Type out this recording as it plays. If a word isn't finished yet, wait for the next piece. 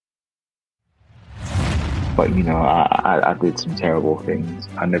But, I did some terrible things.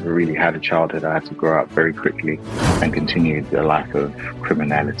 I never really had a childhood. I had to grow up very quickly and continue the life of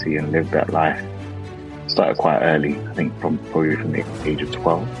criminality and live that life. Started quite early, I think probably from the age of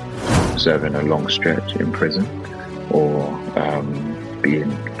 12, serving a long stretch in prison or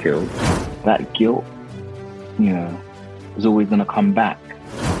being killed. That guilt, is always going to come back.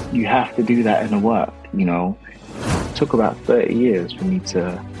 You have to do that in the work, It took about 30 years for me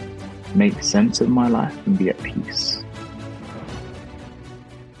to make sense of my life and be at peace.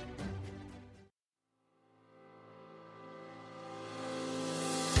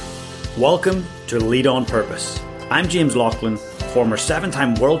 Welcome to Lead on Purpose. I'm James Laughlin, former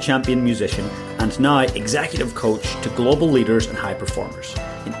 7-time world champion musician and now executive coach to global leaders and high performers.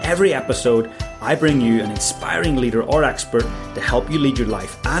 In every episode, I bring you an inspiring leader or expert to help you lead your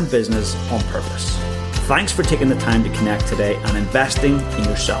life and business on purpose. Thanks for taking the time to connect today and investing in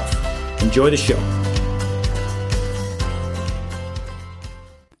yourself. Enjoy the show.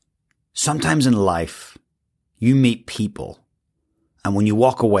 Sometimes in life, you meet people, and when you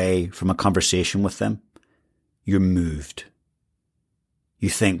walk away from a conversation with them, you're moved. You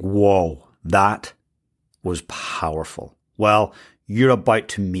think, whoa, that was powerful. Well, you're about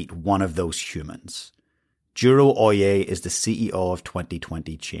to meet one of those humans. Duro is the CEO of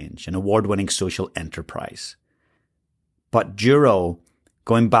 2020 Change, an award-winning social enterprise. But Duro,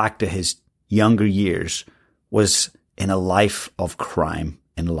 going back to his younger years, was in a life of crime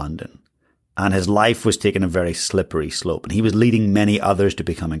in London. And his life was taking a very slippery slope. And he was leading many others to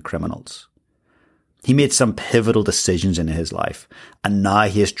becoming criminals. He made some pivotal decisions in his life. And now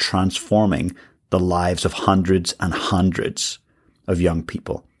he is transforming the lives of hundreds and hundreds of young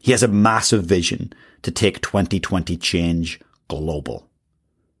people. He has a massive vision to take 2020 Change global.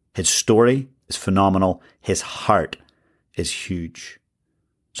 His story is phenomenal. His heart is huge.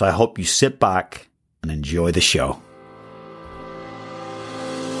 So I hope you sit back and enjoy the show.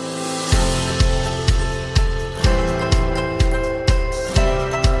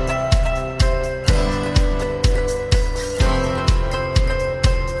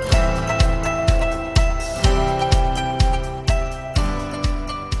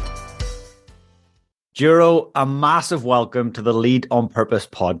 Duro, a massive welcome to the Lead on Purpose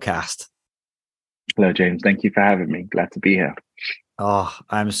podcast. Hello, James. Thank you for having me. Glad to be here. Oh,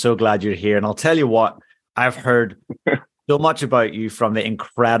 I'm so glad you're here. And I'll tell you what, I've heard so much about you from the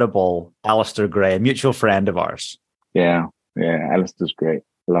incredible Alistair Gray, a mutual friend of ours. Yeah, Alistair's great.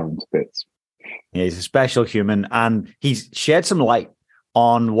 Love him to bits. Yeah, he's a special human, and he's shed some light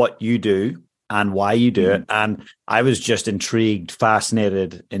on what you do and why you do it. And I was just intrigued,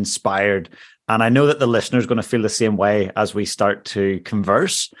 fascinated, inspired. And I know that the listener is going to feel the same way as we start to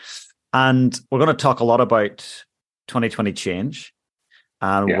converse. And we're going to talk a lot about 2020 Change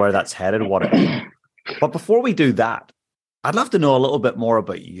and where that's headed, what it is. But before we do that, I'd love to know a little bit more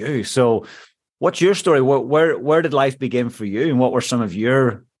about you. So what's your story? Where did life begin for you? And what were some of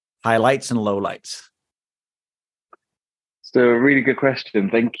your highlights and lowlights? So a really good question.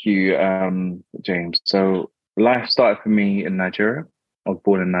 Thank you, James. So life started for me in Nigeria. I was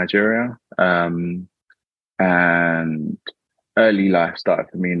born in Nigeria. And early life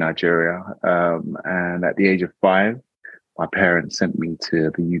started for me in Nigeria. And at the age of 5, my parents sent me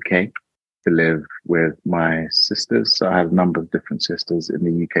to the UK to live with my sisters. So I had a number of different sisters in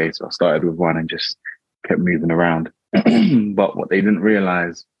the UK. So I started with one and just kept moving around. But what they didn't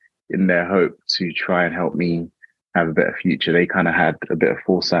realize in their hope to try and help me have a better future, they kind of had a bit of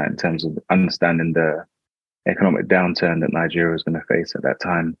foresight in terms of understanding the economic downturn that Nigeria was going to face at that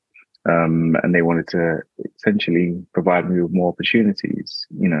time. And they wanted to essentially provide me with more opportunities,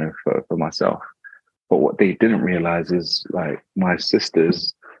 for myself. But what they didn't realize is, like, my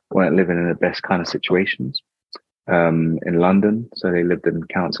sisters weren't living in the best kind of situations in London. So they lived in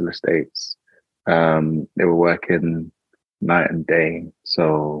council estates. They were working night and day.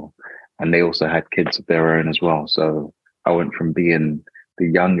 And they also had kids of their own as well. So I went from being the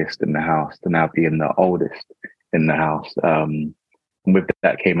youngest in the house to now being the oldest in the house. And with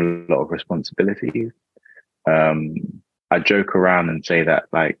that came a lot of responsibilities. I joke around and say that,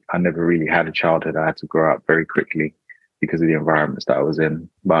 like, I never really had a childhood. I had to grow up very quickly because of the environments that I was in.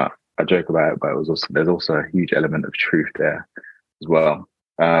 But I joke about it, but there's also a huge element of truth there as well.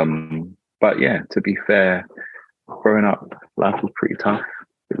 But yeah, to be fair, growing up, life was pretty tough.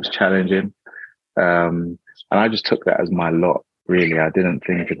 It was challenging. And I just took that as my lot, really. I didn't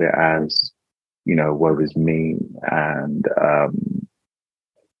think of it as, woe is me and,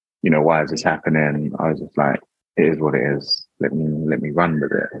 why is this happening? I was just like, it is what it is. Let me run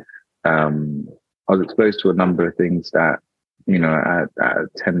with it. I was exposed to a number of things that, at a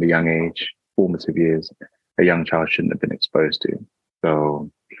tender young age, formative years, a young child shouldn't have been exposed to.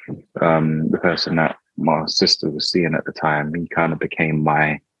 So the person that my sister was seeing at the time, he kind of became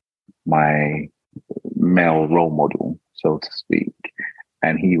my male role model, so to speak.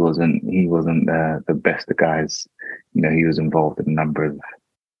 And he wasn't the best of guys. You know, he was involved in a number of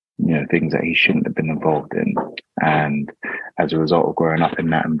things that he shouldn't have been involved in. And as a result of growing up in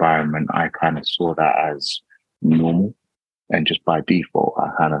that environment, I kind of saw that as normal. And just by default,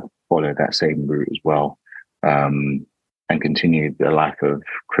 I kind of followed that same route as well, and continued the life of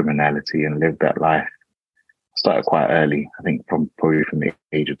criminality and lived that life. Started quite early, I think probably from the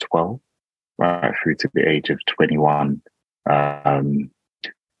age of 12, right through to the age of 21. And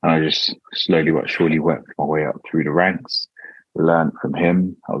I just slowly but surely worked my way up through the ranks, learned from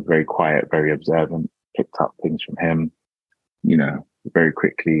him. I was very quiet, very observant, picked up things from him, very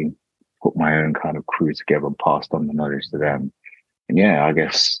quickly put my own kind of crew together and passed on the knowledge to them. And yeah, I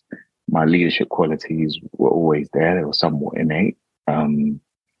guess my leadership qualities were always there. They were somewhat innate.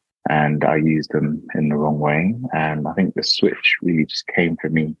 And I used them in the wrong way. And I think the switch really just came for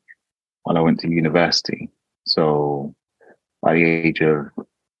me when I went to university. So by the age of,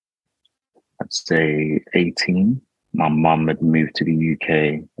 I'd say 18, my mum had moved to the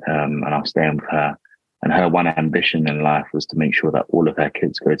UK, and I was staying with her. And her one ambition in life was to make sure that all of her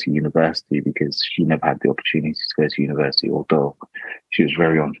kids go to university, because she never had the opportunity to go to university, although she was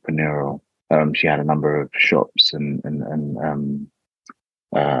very entrepreneurial. She had a number of shops and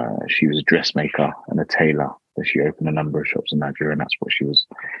she was a dressmaker and a tailor. So she opened a number of shops in Nigeria, and that's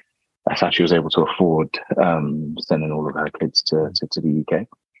how she was able to afford sending all of her kids to the UK.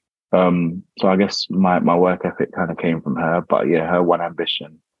 So I guess my work ethic kind of came from her. But yeah, her one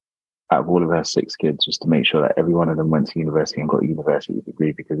ambition out of all of her 6 kids was to make sure that every one of them went to university and got a university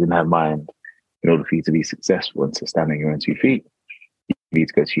degree, because in her mind, in order for you to be successful and to stand on your own 2 feet, you need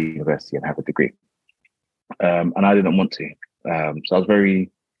to go to university and have a degree. And I didn't want to. So I was very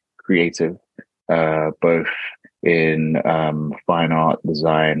creative, both in fine art,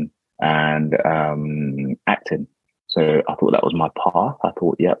 design, and acting. So I thought that was my path. I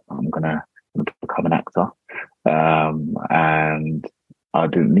thought, yep, I'm gonna become an actor. And I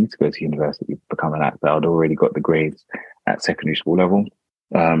didn't need to go to university to become an actor. I'd already got the grades at secondary school level.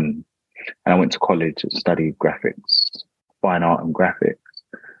 And I went to college and studied graphics, fine art and graphics.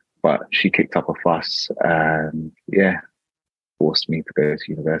 But she kicked up a fuss and forced me to go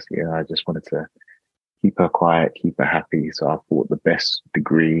to university. And I just wanted to keep her quiet, keep her happy. So I thought the best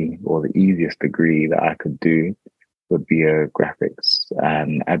degree, or the easiest degree that I could do, would be a graphics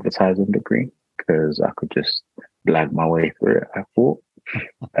and advertising degree, because I could just blag my way through it, I thought.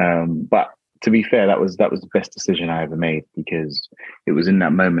 But to be fair, that was the best decision I ever made, because it was in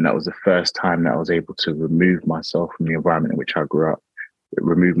that moment, that was the first time that I was able to remove myself from the environment in which I grew up,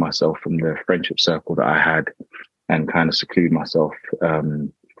 remove myself from the friendship circle that I had, and kind of seclude myself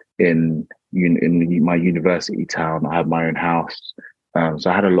in my university town. I had my own house. So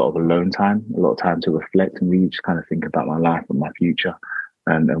I had a lot of alone time, a lot of time to reflect and really just kind of think about my life and my future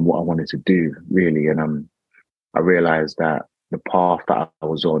and what I wanted to do, really. And I realized that the path that I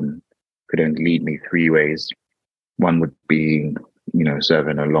was on could only lead me 3 ways. One would be,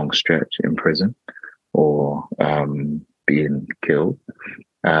 serving a long stretch in prison, or being killed,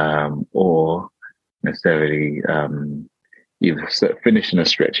 or necessarily either finishing a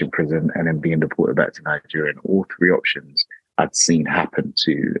stretch in prison and then being deported back to Nigeria. And all 3 options I'd seen happen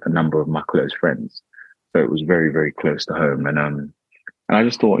to a number of my close friends. So it was very, very close to home. And I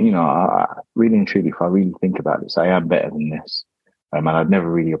just thought, I really and truly, if I really think about this, I am better than this. And I'd never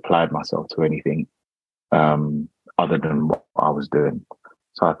really applied myself to anything other than what I was doing.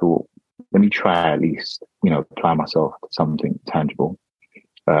 So I thought, let me try at least, apply myself to something tangible,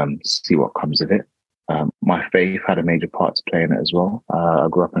 see what comes of it. My faith had a major part to play in it as well. I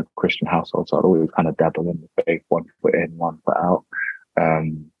grew up in a Christian household, so I'd always kind of dabble in the faith, 1 foot in, 1 foot out.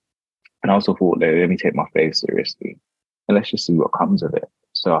 And I also thought, let me take my faith seriously and let's just see what comes of it.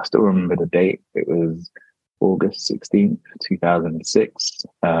 So I still remember the date. It was August 16th, 2006.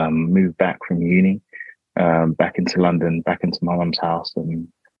 Moved back from uni, back into London, back into my mum's house, and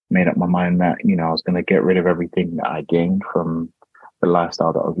made up my mind that, I was going to get rid of everything that I gained from the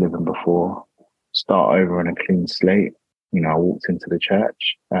lifestyle that I was living before, start over on a clean slate. I walked into the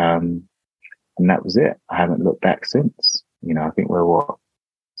church, and that was it. I haven't looked back since. I think we're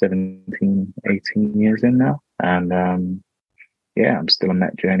 17, 18 years in now. And I'm still on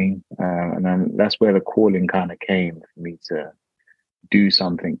that journey. And then that's where the calling kind of came for me to do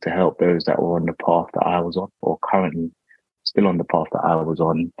something to help those that were on the path that I was on, or currently still on the path that I was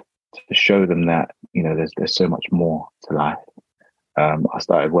on, to show them that, there's so much more to life. I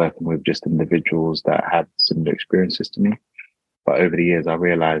started working with just individuals that had similar experiences to me. But over the years, I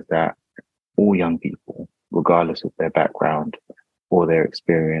realized that all young people, regardless of their background or their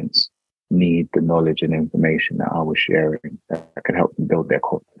experience, need the knowledge and information that I was sharing that could help them build their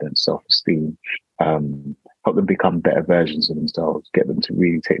confidence, self-esteem, help them become better versions of themselves, get them to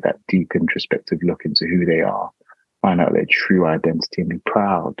really take that deep introspective look into who they are, find out their true identity and be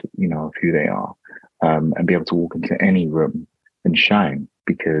proud, of who they are, and be able to walk into any room and shine,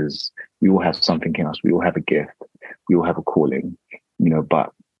 because we all have something in us. We all have a gift. We all have a calling,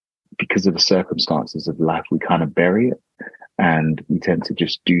 but because of the circumstances of life, we kind of bury it, and we tend to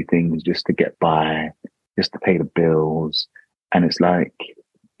just do things just to get by, just to pay the bills. And it's like,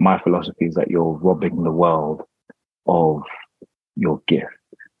 my philosophy is that you're robbing the world of your gift.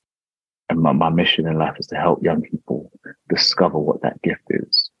 And my mission in life is to help young people discover what that gift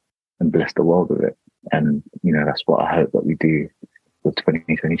is and bless the world with it. And, that's what I hope that we do with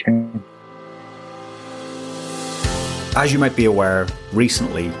 2020 Change. As you might be aware,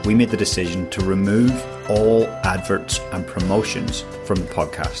 recently we made the decision to remove all adverts and promotions from the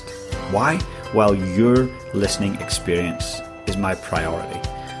podcast. Why? Well, your listening experience is my priority.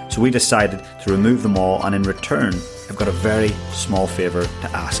 So we decided to remove them all, and in return, I've got a very small favour to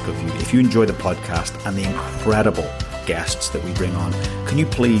ask of you. If you enjoy the podcast and the incredible guests that we bring on, can you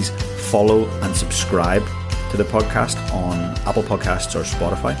please follow and subscribe to the podcast on Apple Podcasts or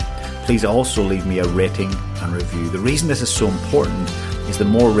Spotify? Please also leave me a rating and review. The reason this is so important is the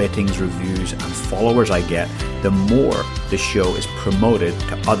more ratings, reviews, and followers I get, the more the show is promoted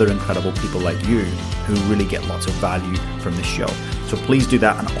to other incredible people like you who really get lots of value from the show. So please do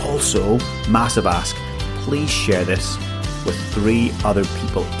that. And also, massive ask, please share this with 3 other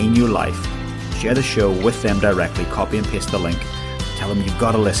people in your life. Share the show with them directly, copy and paste the link. Tell them you've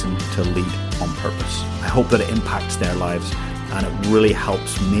got to listen to Lead on Purpose. I hope that it impacts their lives, and it really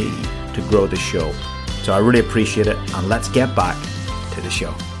helps me to grow the show. So I really appreciate it, and let's get back to the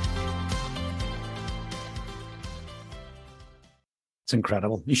show. It's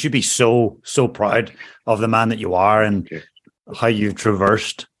incredible. You should be so proud of the man that you are and how you've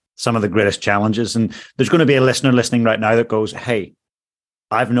traversed some of the greatest challenges. And there's going to be a listener listening right now that goes, hey,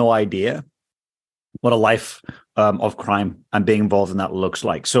 I've no idea what a life of crime and being involved in that looks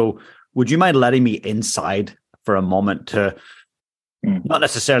like. So would you mind letting me inside for a moment to not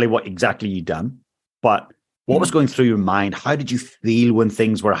necessarily what exactly you done, but what was going through your mind? How did you feel when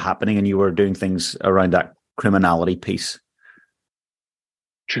things were happening and you were doing things around that criminality piece?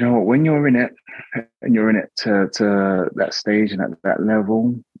 Do you know what? When you're in it, and you're in it to that stage and at that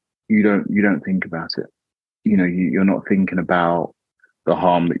level, you don't think about it. You're not thinking about the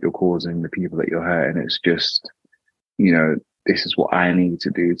harm that you're causing, the people that you're hurting. It's just, this is what I need to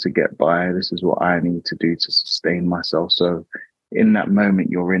do to get by. This is what I need to do to sustain myself. So in that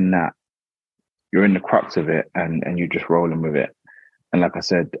moment, you're in the crux of it, and you're just rolling with it. And like I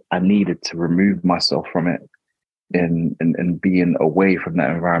said, I needed to remove myself from it and being away from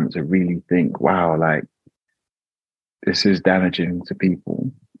that environment to really think, wow, like, this is damaging to people.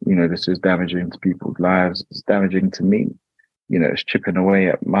 This is damaging to people's lives. It's damaging to me. It's chipping away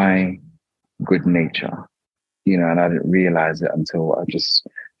at my good nature, and I didn't realize it until I just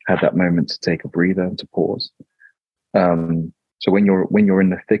had that moment to take a breather and to pause. So when you're in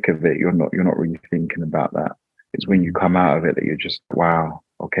the thick of it, you're not really thinking about that. It's when you come out of it that you're just, wow,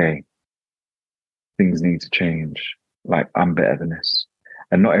 okay, things need to change. Like, I'm better than this.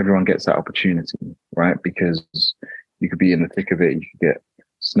 And not everyone gets that opportunity, right? Because you could be in the thick of it, you could get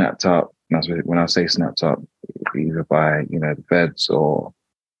snapped up. And when I say snapped up, either by, the feds, or,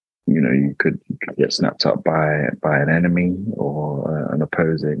 you could get snapped up by an enemy or an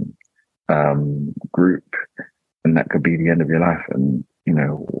opposing group. And that could be the end of your life. And,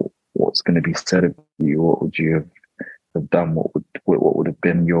 what's going to be said of you? What would you have done? What would have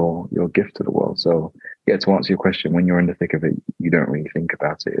been your gift to the world? So, yeah, to answer your question, when you're in the thick of it, you don't really think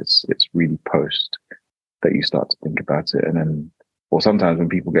about it. It's really post that you start to think about it. And then, or sometimes when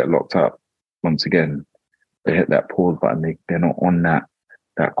people get locked up, once again, they hit that pause button. They're not on that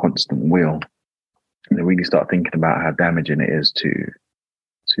constant wheel. And they really start thinking about how damaging it is to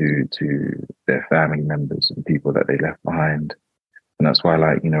their family members and people that they left behind. And that's why,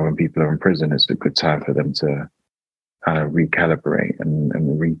 like, when people are in prison, it's a good time for them to kind of recalibrate and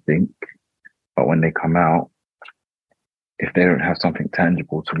rethink. But when they come out, if they don't have something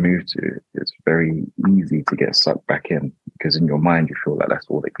tangible to move to, it's very easy to get sucked back in, because in your mind, you feel like that's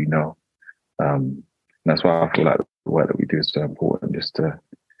all that you know. And that's why I feel like the work that we do is so important, just to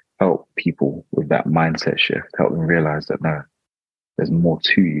help people with that mindset shift, help them realize that, no, there's more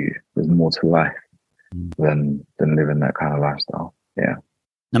to you, there's more to life than living that kind of lifestyle. Yeah.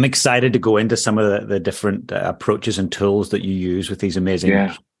 I'm excited to go into some of the different approaches and tools that you use with these amazing.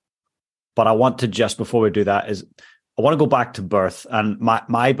 Yeah. But I want to just, before we do that, I want to go back to birth. And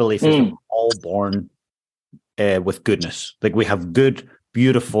my belief is that we're all born with goodness. Like, we have good,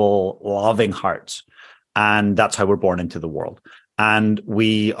 beautiful, loving hearts. And that's how we're born into the world. And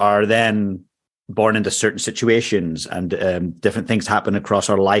we are then born into certain situations, and different things happen across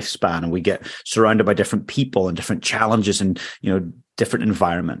our lifespan, and we get surrounded by different people and different challenges and, different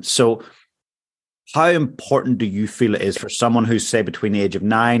environments. So how important do you feel it is for someone who's, say, between the age of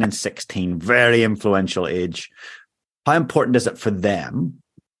 9 and 16, very influential age, how important is it for them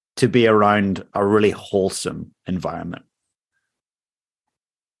to be around a really wholesome environment?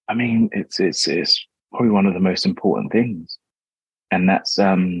 I mean, it's probably one of the most important things. And that's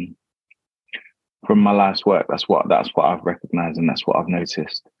from my life's work, that's what I've recognized, and that's what I've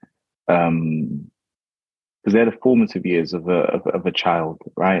noticed. Because they're the formative years of a child,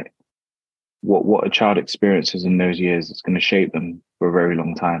 right? What a child experiences in those years is going to shape them for a very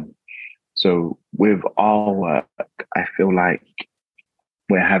long time. So with our work, I feel like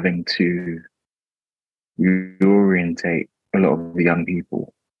we're having to reorientate a lot of the young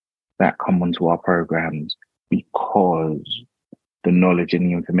people that come onto our programs, because the knowledge and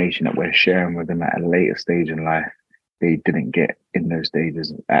the information that we're sharing with them at a later stage in life, they didn't get in those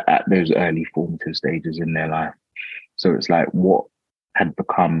stages, at those early formative stages in their life. So it's like what had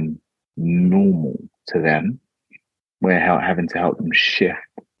become normal to them, we're having to help them shift.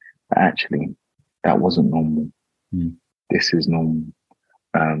 But actually, that wasn't normal. This is normal.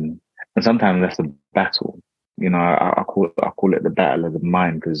 And sometimes that's a battle. I call it the battle of the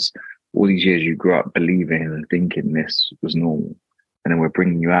mind, because all these years you grew up believing and thinking this was normal. And then we're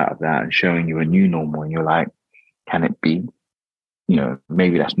bringing you out of that and showing you a new normal. And you're like, can it be?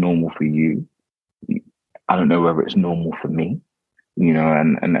 Maybe that's normal for you. I don't know whether it's normal for me.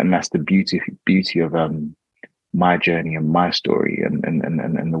 And that's the beauty of my journey and my story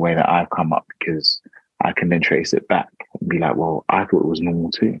and the way that I've come up, because I can then trace it back and be like, well, I thought it was normal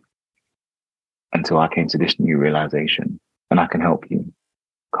too, until I came to this new realization, and I can help you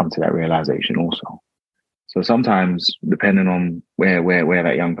come to that realization also. So sometimes, depending on where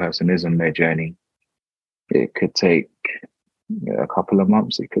that young person is on their journey, it could take a couple of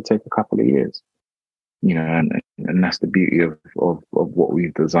months, it could take a couple of years, and that's the beauty of what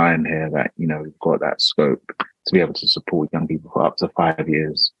we've designed here, that, we've got that scope to be able to support young people for up to 5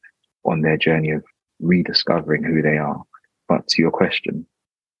 years on their journey of rediscovering who they are. But to your question,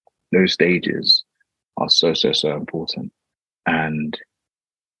 those stages are so important. And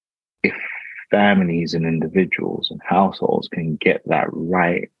if families and individuals and households can get that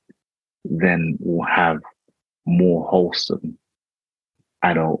right, then we'll have more wholesome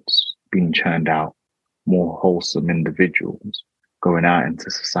adults being churned out, more wholesome individuals going out into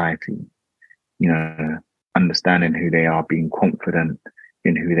society, understanding who they are, being confident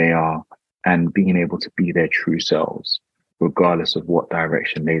in who they are, and being able to be their true selves, regardless of what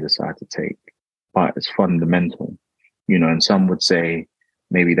direction they decide to take. But it's fundamental, and some would say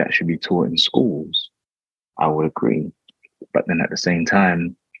maybe that should be taught in schools. I would agree. But then at the same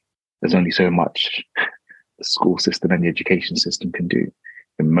time, there's only so much the school system and the education system can do.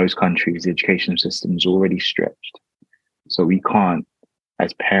 In most countries, the education system is already stretched. So we can't,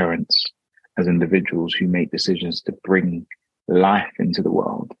 as parents, as individuals who make decisions to bring life into the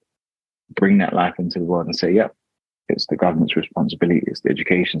world, bring that life into the world and say, yep, it's the government's responsibility, it's the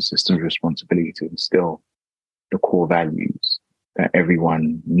education system's responsibility to instill the core values that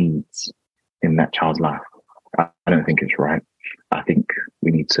everyone needs in that child's life. I don't think it's right. I think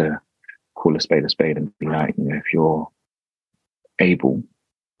we need to call a spade and be like, if you're able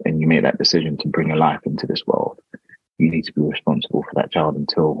and you make that decision to bring a life into this world, you need to be responsible for that child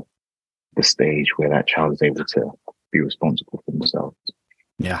until the stage where that child is able to be responsible for themselves.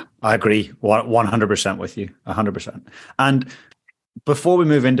 Yeah, I agree 100% with you, 100%. And before we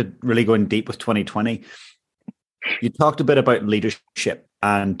move into really going deep with 2020, you talked a bit about leadership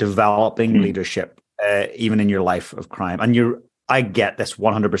and developing leadership, even in your life of crime. And I get this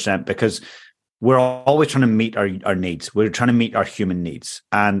 100%, because we're always trying to meet our needs. We're trying to meet our human needs,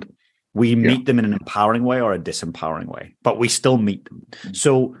 and we meet them in an empowering way or a disempowering way, but we still meet them.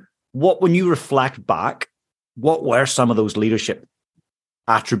 So when you reflect back, what were some of those leadership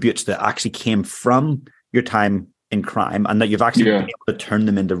attributes that actually came from your time in crime, and that you've actually been able to turn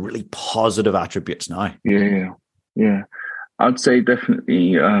them into really positive attributes now? Yeah. I'd say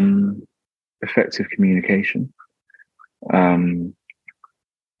definitely effective communication.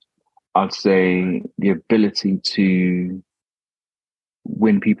 I'd say the ability to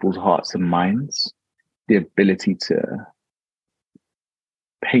win people's hearts and minds, the ability to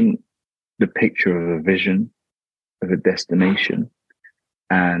paint the picture of a vision, of a destination,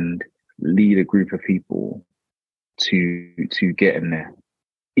 and lead a group of people to get in there.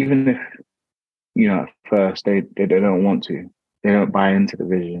 Even if, at first they don't want to, they don't buy into the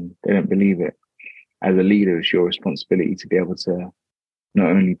vision, they don't believe it. As a leader, it's your responsibility to be able to not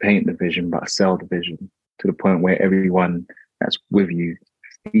only paint the vision, but sell the vision to the point where everyone that's with you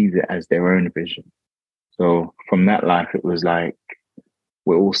sees it as their own vision. So from that life, it was like,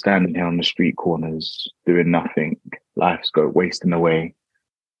 we're all standing here on the street corners doing nothing. Life's wasting away.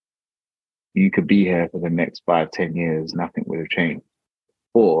 You could be here for the next 5, 10 years. Nothing would have changed.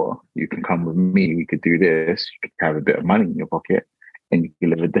 Or you can come with me. We could do this. You could have a bit of money in your pocket and you can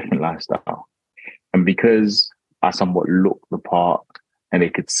live a different lifestyle. And because I somewhat looked the part and they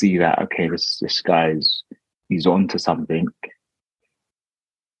could see that, okay, this guy's, he's onto something.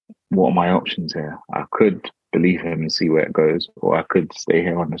 What are my options here? I could believe him and see where it goes, or I could stay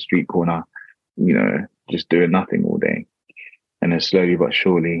here on the street corner, just doing nothing all day. And then slowly but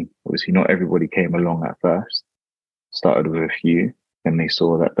surely, obviously not everybody came along at first. Started with a few, and they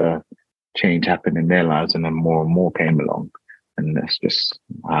saw that the change happened in their lives, and then more and more came along. And that's just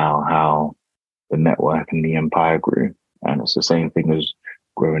how the network and the empire grew. And it's the same thing as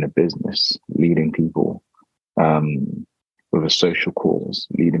growing a business, leading people with a social cause,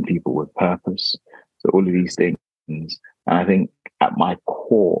 leading people with purpose. So all of these things. And I think at my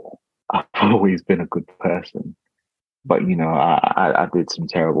core, I've always been a good person. But, I did some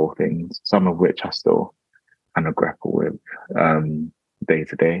terrible things, some of which I still kind of grapple with day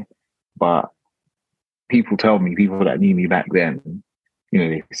to day. But people tell me, people that knew me back then,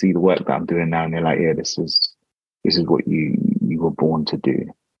 they see the work that I'm doing now and they're like, yeah, this is what you were born to do,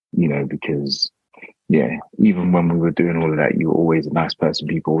 because, yeah, even when we were doing all of that, you were always a nice person.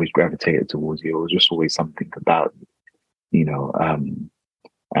 People always gravitated towards you. It was just always something about you,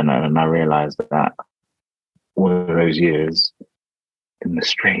 and I realized that all of those years, in the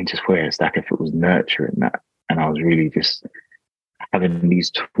strangest way, it's like if it was nurturing that. And I was really just having these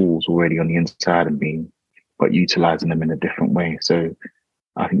tools already on the inside of me, but utilizing them in a different way. So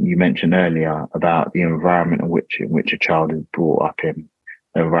I think you mentioned earlier about the environment in which a child is brought up in,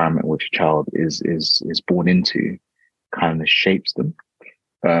 the environment which a child is born into kind of shapes them.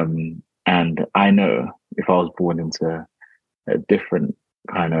 And I know if I was born into a different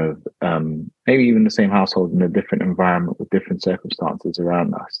kind of, maybe even the same household in a different environment with different circumstances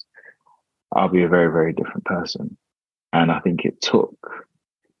around us, I'll be a very, very different person. And I think it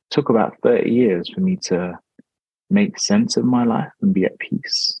took about 30 years for me to make sense of my life and be at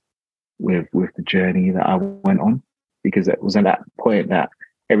peace with the journey that I went on, because it was at that point that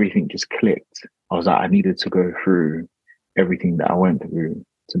everything just clicked. I was like, I needed to go through everything that I went through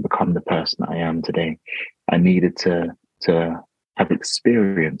to become the person I am today. I needed to have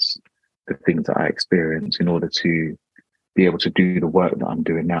experienced the things that I experienced in order to be able to do the work that I'm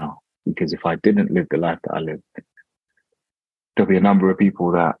doing now. Because if I didn't live the life that I lived, there'll be a number of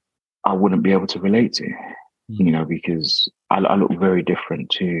people that I wouldn't be able to relate to, because I look very different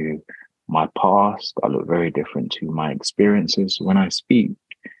to my past. I look very different to my experiences. When I speak,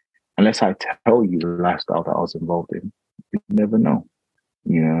 unless I tell you the lifestyle that I was involved in, you never know,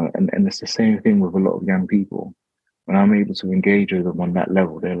 and it's the same thing with a lot of young people. When I'm able to engage with them on that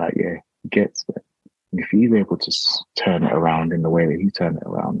level, they're like, yeah, he gets it. And if he's able to turn it around in the way that he turned it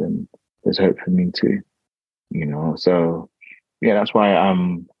around, then there's hope for me too, So yeah, that's why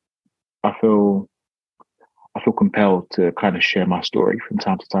I feel compelled to kind of share my story from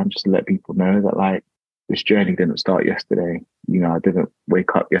time to time, just to let people know that like this journey didn't start yesterday. I didn't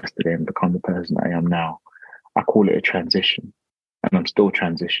wake up yesterday and become the person I am now. I call it a transition, and I'm still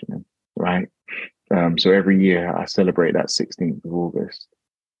transitioning, right? So every year I celebrate that 16th of August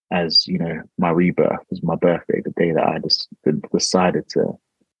as, my rebirth, as my birthday, the day that I just decided to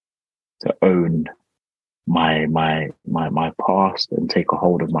own my past and take a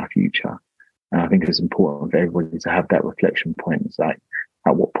hold of my future. And I think it's important for everybody to have that reflection point. It's like,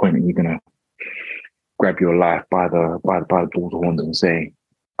 at what point are you going to grab your life by the balls horns and say,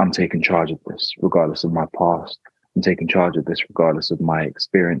 I'm taking charge of this, regardless of my past. I'm taking charge of this, regardless of my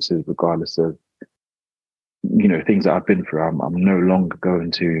experiences, regardless of, things that I've been through. I'm no longer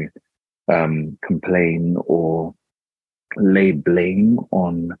going to complain or lay blame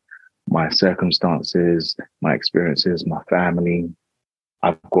on my circumstances, my experiences, my family.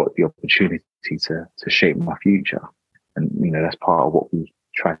 I've got the opportunity to shape my future. And, that's part of what we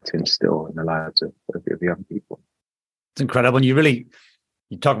try to instill in the lives of young people. It's incredible. And you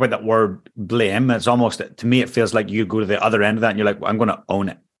talk about that word blame. It's almost, to me, it feels like you go to the other end of that and you're like, well, I'm going to own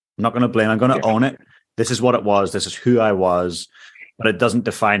it. I'm not going to blame. I'm going to own it. This is what it was. This is who I was. but it doesn't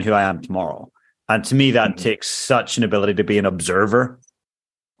define who I am tomorrow. And to me, that takes such an ability to be an observer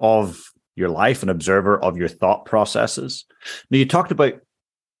of your life, an observer of your thought processes. Now, you talked about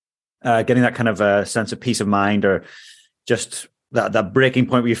getting that kind of a sense of peace of mind, or just that breaking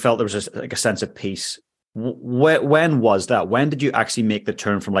point where you felt there was like a sense of peace. When was that? When did you actually make the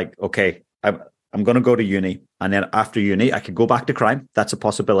turn from like, okay, I'm going to go to uni, and then after uni, I could go back to crime. That's a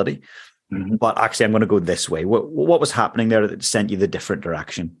possibility. Mm-hmm. But actually, I'm going to go this way. What was happening there that sent you the different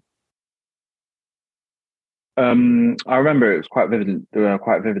direction? I remember it was quite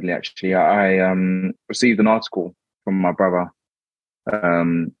vividly actually. I received an article from my brother.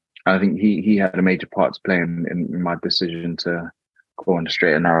 I think he had a major part to play in my decision to go on the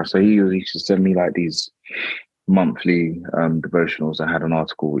straight and narrow. So he used to send me like these monthly devotionals. I had an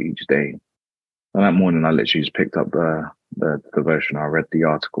article each day. And that morning, I literally just picked up the devotion. I read the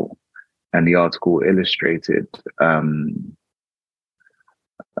article, and the article illustrated.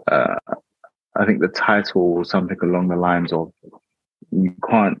 I think the title was something along the lines of, you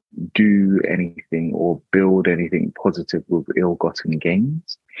can't do anything or build anything positive with ill-gotten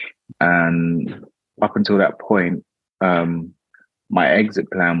gains. And up until that point, my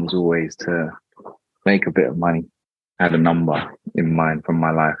exit plan was always to make a bit of money. I had a number in mind from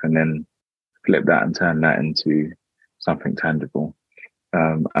my life, and then flip that and turn that into something tangible.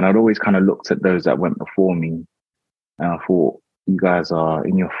 And I'd always kind of looked at those that went before me, and I thought, you guys are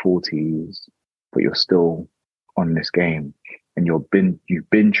in your 40s, but you're still on this game, and you've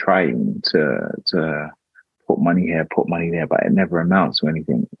been trying to put money here, put money there, but it never amounts to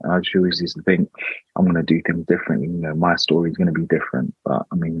anything. And I just always used to think, I'm going to do things differently. You know, my story is going to be different, but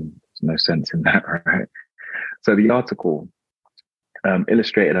I mean, there's no sense in that, right? So the article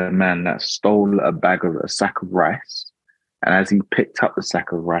illustrated a man that stole a sack of rice, and as he picked up the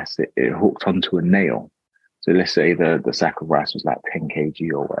sack of rice, it hooked onto a nail. So let's say the sack of rice was like 10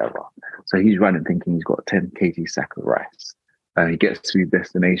 kg or whatever. So he's running thinking he's got a 10 kg sack of rice. And he gets to his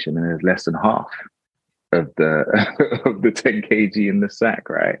destination and there's less than half of the of the 10 kg in the sack,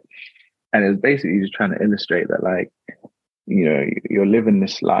 right? And it's basically just trying to illustrate that, like, you know, you're living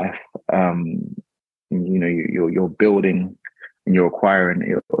this life, you know, you're building and you're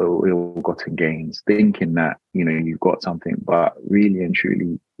acquiring ill-gotten gains, thinking that, you know, you've got something, but really and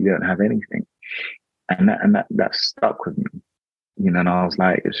truly, you don't have anything. And that stuck with me, you know, and I was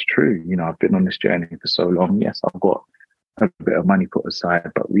like, it's true. You know, I've been on this journey for so long. Yes, I've got a bit of money put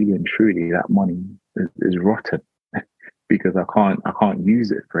aside, but really and truly that money is rotten because I can't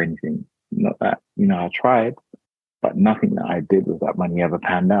use it for anything. Not that, you know, I tried, but nothing that I did with that money ever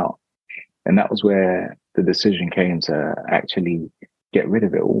panned out. And that was where the decision came to actually get rid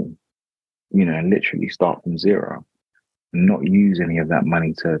of it all, you know, and literally start from zero and not use any of that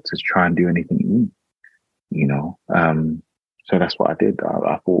money to try and do anything new. You know, so that's what I did.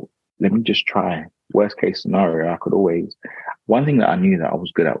 I thought, let me just try. Worst case scenario, I could always. One thing that I knew that I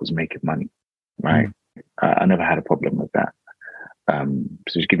was good at was making money, right? I never had a problem with that.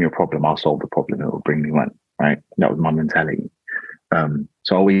 So just give me a problem, I'll solve the problem. It will bring me money, right? That was my mentality. So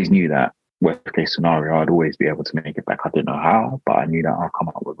I always knew that worst case scenario, I'd always be able to make it back. I didn't know how, but I knew that I'll come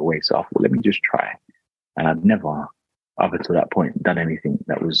up with a way. So I thought, let me just try. And I'd never, up until that point, done anything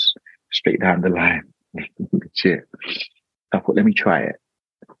that was straight down the line. Shit. I thought, let me try it,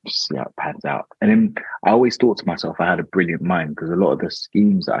 just see how it pans out. And then I always thought to myself, I had a brilliant mind because a lot of the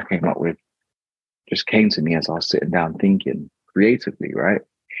schemes that I came up with just came to me as I was sitting down thinking creatively, right?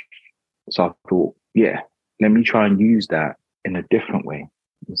 So I thought, yeah, let me try and use that in a different way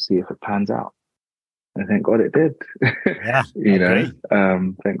and see if it pans out. And thank God it did. Yeah, you know,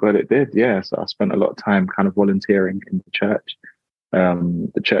 thank God it did. Yeah. So I spent a lot of time kind of volunteering in the church.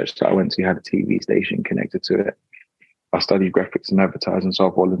 The church that I went to had a TV station connected to it. I studied graphics and advertising, so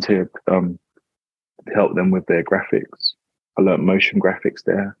I volunteered to help them with their graphics. I learned motion graphics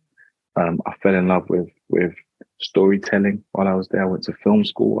there. I fell in love with storytelling while I was there. I went to film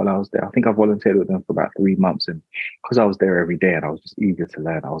school while I was there. I think I volunteered with them for about 3 months, and because I was there every day and I was just eager to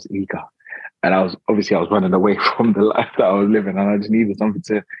learn, I was eager. And I was running away from the life that I was living, and I just needed something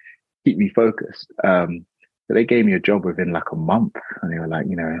to keep me focused. So they gave me a job within like a month, and they were like,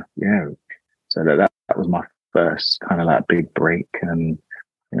 you know, yeah. So that was my first kind of like big break, and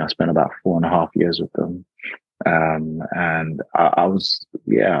you know, I spent about 4.5 years with them. And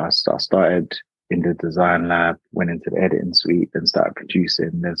I started in the design lab, went into the editing suite, then started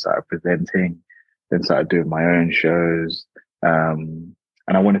producing, then started presenting, then started doing my own shows. And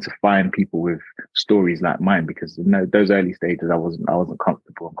I wanted to find people with stories like mine because in those early stages, I wasn't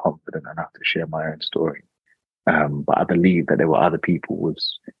comfortable and confident enough to share my own story. But I believed that there were other people with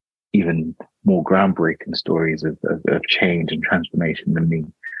even more groundbreaking stories of change and transformation than me.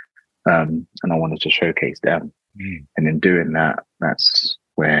 And I wanted to showcase them. And in doing that, that's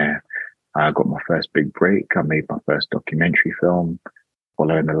where I got my first big break. I made my first documentary film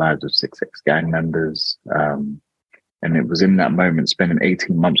following the lives of 6X gang members. And it was in that moment, spending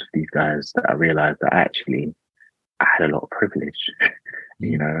 18 months with these guys, that I realized that actually I had a lot of privilege.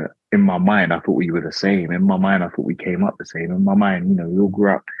 You know, in my mind, I thought we were the same. In my mind, I thought we came up the same. In my mind, you know, we all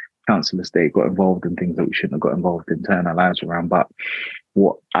grew up council estate, got involved in things that we shouldn't have got involved in, turned our lives around. But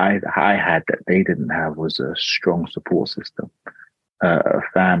what I had that they didn't have was a strong support system, a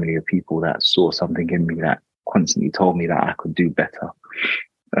family of people that saw something in me, that constantly told me that I could do better.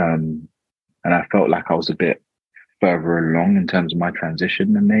 And I felt like I was a bit further along in terms of my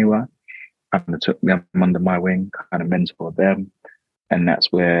transition than they were. Kind of took them under my wing, kind of mentored them. And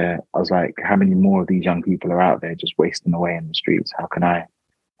that's where I was like, how many more of these young people are out there just wasting away in the streets? How can I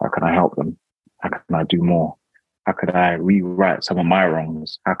help them? How can I do more? How could I rewrite some of my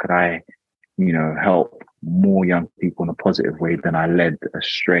wrongs? How could I, you know, help more young people in a positive way than I led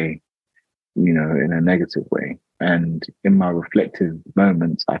astray, you know, in a negative way? And in my reflective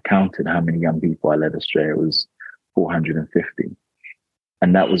moments, I counted how many young people I led astray. It was 450.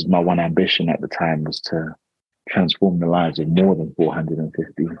 And that was my one ambition at the time, was to transform the lives of more than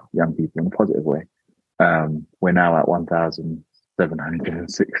 450 young people in a positive way. We're now at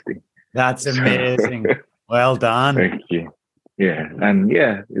 1,760. That's amazing. Well done. Thank you. Yeah. And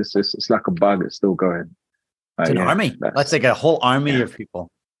yeah, it's like a bug. It's still going. It's an army. That's like a whole army of people.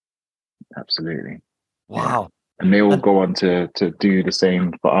 Absolutely. Wow. Yeah. And they all go on to do the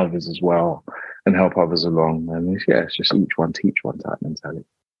same for others as well and help others along. And it's just each one teach one type mentality.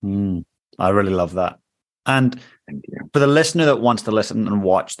 I really love that. And for the listener that wants to listen and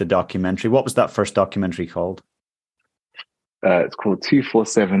watch the documentary, what was that first documentary called? It's called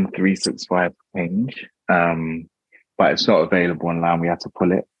 24/7/365 Change. But it's not available online. We had to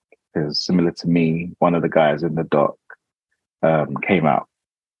pull it because, similar to me, one of the guys in the doc came out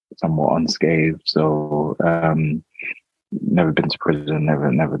somewhat unscathed. So never been to prison,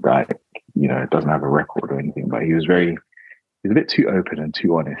 never died. You know, doesn't have a record or anything. But he was a bit too open and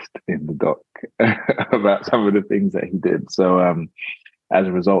too honest in the doc about some of the things that he did. So as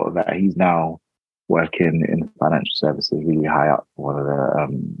a result of that, he's now working in financial services, really high up, one of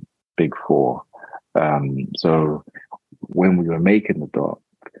the big four. So when we were making the doc,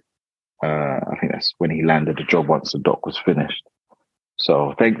 I think that's when he landed the job once the doc was finished.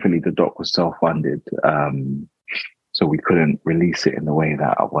 So thankfully the doc was self-funded. So we couldn't release it in the way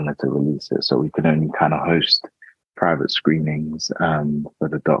that I wanted to release it. So we could only kind of host private screenings for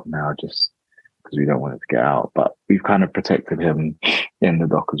the doc now, just because we don't want it to get out. But we've kind of protected him in the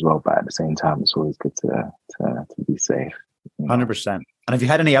doc as well. But at the same time, it's always good to be safe. 100%. And have you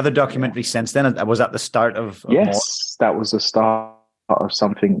had any other documentaries since then? Was that the start of yes, that was the start of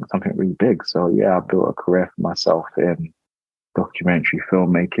something really big. So yeah, I built a career for myself in documentary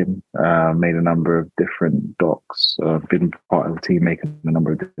filmmaking, made a number of different docs, been part of the team making a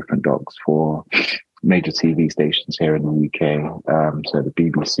number of different docs for major TV stations here in the UK. So the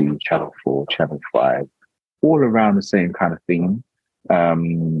BBC, Channel 4, Channel 5, all around the same kind of theme.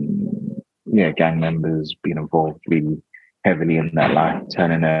 Gang members being involved really heavily in their life,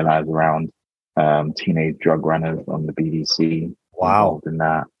 turning their lives around. Teenage drug runners on the BBC. Wow. Involved in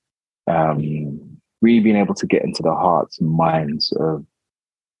that. Really being able to get into the hearts and minds of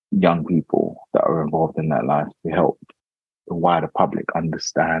young people that are involved in that life to help the wider public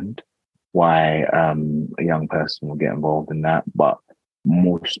understand why a young person will get involved in that, but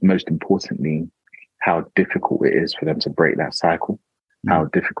most importantly, how difficult it is for them to break that cycle, how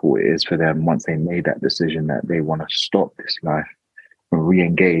difficult it is for them once they made that decision that they want to stop this life and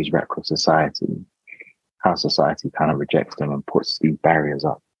re-engage back with society, how society kind of rejects them and puts these barriers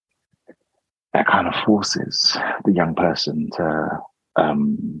up. That kind of forces the young person to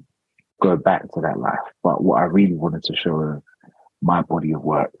go back to that life. But what I really wanted to show my body of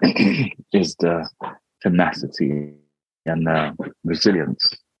work is the tenacity and the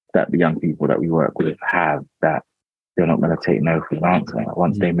resilience that the young people that we work with have, that they're not going to take no for an answer.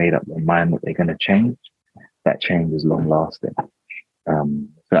 Once they made up their mind that they're going to change, that change is long lasting. So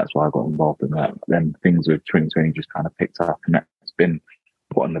that's why I got involved in that. Then things with 2020 just kind of picked up, and that's been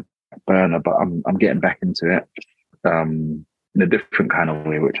put on the burner, but I'm getting back into it in a different kind of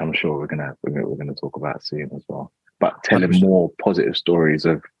way, which I'm sure we're gonna talk about soon as well. But telling 100%. More positive stories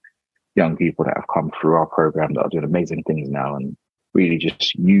of young people that have come through our program that are doing amazing things now, and really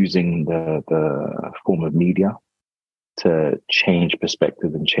just using the form of media to change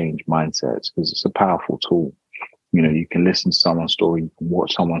perspective and change mindsets, because it's a powerful tool. You know, you can listen to someone's story, you can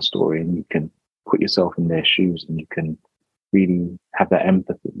watch someone's story, and you can put yourself in their shoes, and you can really have that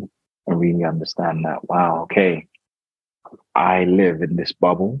empathy and really understand that, wow, okay, I live in this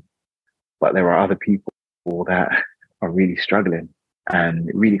bubble, but there are other people that are really struggling. And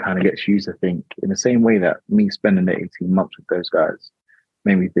it really kind of gets you to think in the same way that me spending the 18 months with those guys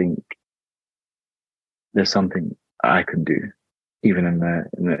made me think there's something I can do, even in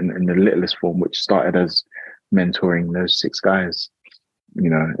the littlest form, which started as mentoring those 6 guys. You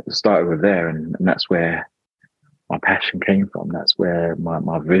know, it started with there, and that's where my passion came from. That's where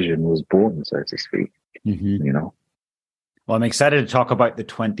my vision was born, so to speak. Mm-hmm. You know. Well, I'm excited to talk about the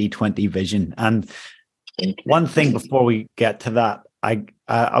 2020 vision. And one thing before we get to that,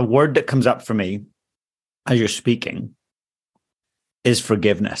 a word that comes up for me as you're speaking is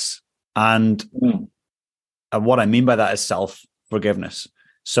forgiveness. And what I mean by that is self-forgiveness.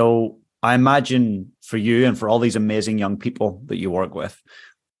 So I imagine for you and for all these amazing young people that you work with,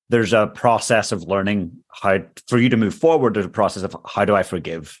 there's a process of learning how, for you to move forward, there's a process of how do I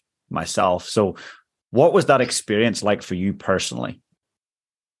forgive myself? So what was that experience like for you personally?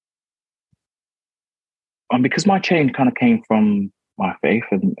 Because my change kind of came from my faith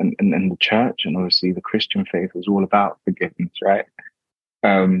and the church, and obviously the Christian faith is all about forgiveness, right?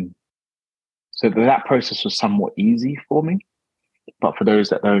 So that process was somewhat easy for me. But for those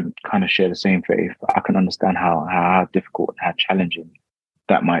that don't kind of share the same faith, I can understand how difficult and how challenging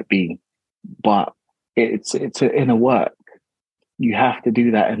that might be. But it's an inner work. You have to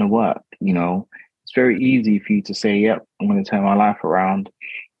do that inner work. You know, it's very easy for you to say, "Yep, I'm going to turn my life around.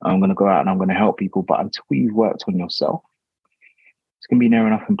 I'm going to go out and I'm going to help people." But until you've worked on yourself, it's going to be near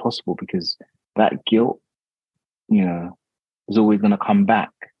enough impossible, because that guilt, you know, is always going to come back.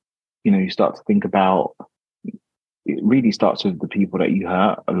 You know, you start to think about, it really starts with the people that you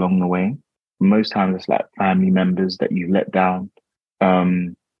hurt along the way. Most times it's like family members that you've let down,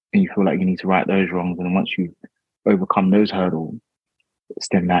 and you feel like you need to right those wrongs. And once you overcome those hurdles, it's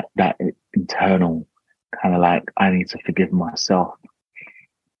then that internal kind of like, I need to forgive myself.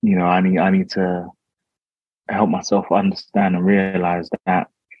 You know, I need to help myself understand and realize that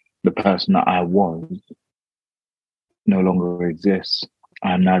the person that I was no longer exists.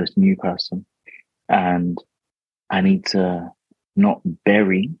 I'm now this new person, and I need to not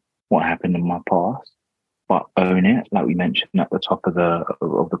bury what happened in my past, but own it, like we mentioned at the top of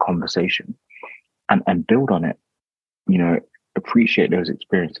the conversation, and build on it. You know, appreciate those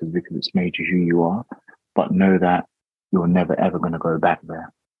experiences because it's made you who you are, but know that you're never ever going to go back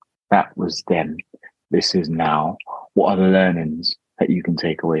there. That was then. This is now. What are the learnings that you can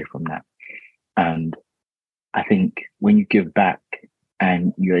take away from that? And I think when you give back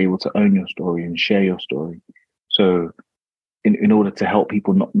and you're able to own your story and share your story, so in order to help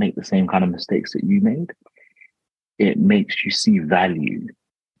people not make the same kind of mistakes that you made, it makes you see value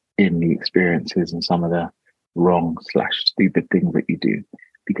in the experiences and some of the wrong/stupid things that you do.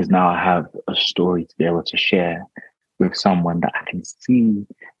 Because now I have a story to be able to share with someone that I can see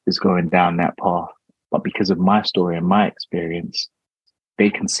is going down that path. But because of my story and my experience, they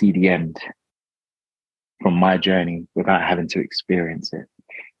can see the end from my journey without having to experience it.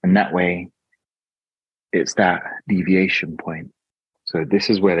 And that way, it's that deviation point. So this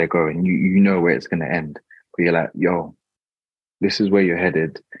is where they're going. You know where it's going to end. But you're like, yo, this is where you're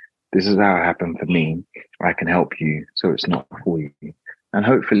headed. This is how it happened for me. I can help you, so it's not for you. And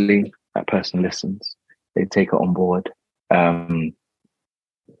hopefully that person listens. They take it on board, and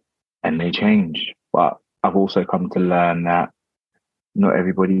they change. But I've also come to learn that not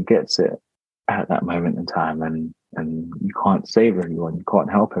everybody gets it at that moment in time, and you can't save everyone. You can't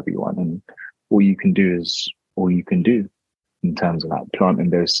help everyone, and all you can do is all you can do in terms of like planting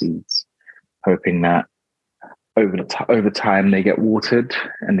those seeds, hoping that over time they get watered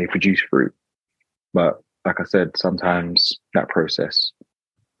and they produce fruit. But like I said, sometimes that process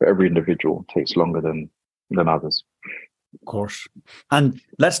for every individual takes longer than others. Of course. And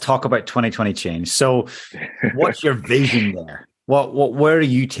let's talk about 2020 change. So what's your vision there? Where are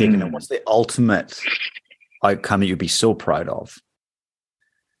you taking it? What's the ultimate outcome that you'd be so proud of?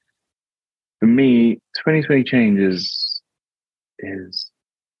 For me, 2020 change is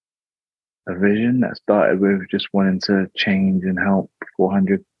a vision that started with just wanting to change and help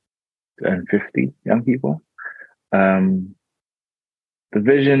 450 young people. The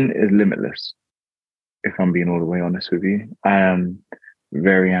vision is limitless, if I'm being all the way honest with you. I am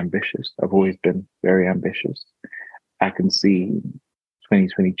very ambitious. I've always been very ambitious. I can see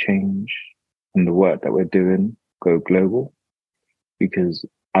 2020 change and the work that we're doing go global, because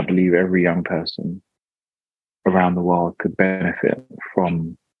I believe every young person around the world could benefit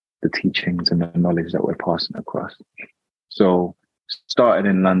from the teachings and the knowledge that we're passing across. So started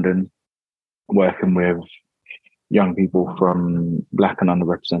in London, working with young people from Black and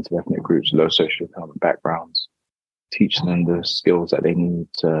underrepresented ethnic groups, low socioeconomic backgrounds, teaching them the skills that they need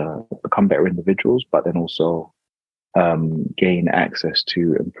to become better individuals, but then also gain access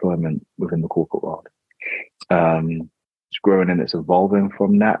to employment within the corporate world. It's growing and it's evolving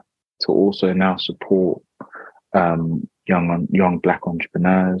from that to also now support young Black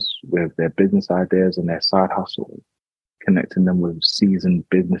entrepreneurs with their business ideas and their side hustle, connecting them with seasoned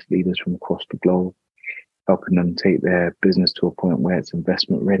business leaders from across the globe, helping them take their business to a point where it's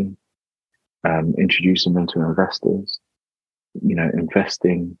investment ready, introducing them to investors,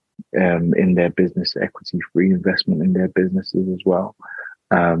 investing in their business, equity-free investment in their businesses as well.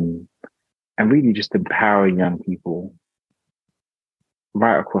 And really just empowering young people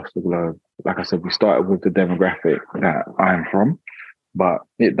right across the globe. Like I said, we started with the demographic that I'm from, but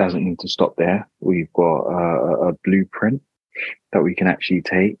it doesn't need to stop there. We've got a blueprint that we can actually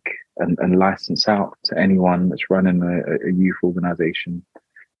take and license out to anyone that's running a youth organization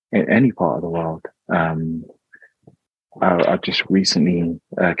in any part of the world. I just recently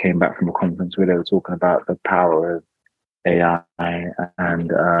came back from a conference where they were talking about the power of AI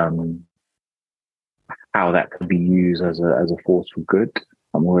and how that can be used as a force for good.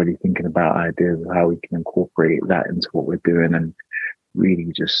 I'm already thinking about ideas of how we can incorporate that into what we're doing and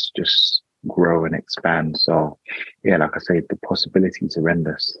really just grow and expand. So yeah, like I say, the possibilities are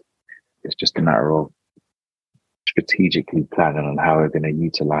endless. It's just a matter of strategically planning on how we're going to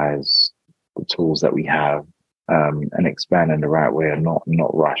utilize the tools that we have and expand in the right way and not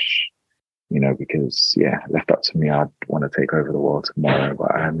rush. Because left up to me, I'd want to take over the world tomorrow,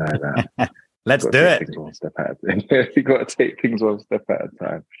 but I know that. Let's do it. You got to take things one step at a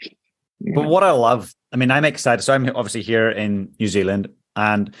time. But what I love, I'm excited. So I'm obviously here in New Zealand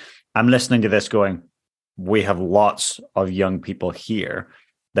and I'm listening to this going, we have lots of young people here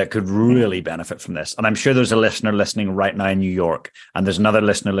that could really benefit from this. And I'm sure there's a listener listening right now in New York, and there's another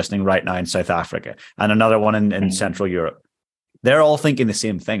listener listening right now in South Africa, and another one in Central Europe. They're all thinking the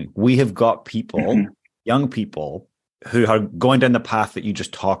same thing. We have got people, young people, who are going down the path that you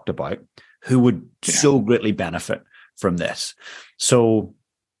just talked about, who would so greatly benefit from this. So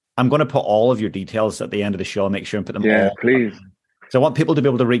I'm going to put all of your details at the end of the show, make sure and put them all. Yeah, please. So I want people to be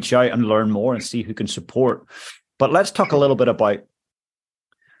able to reach out and learn more and see who can support. But let's talk a little bit about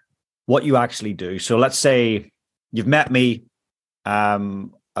what you actually do. So let's say you've met me.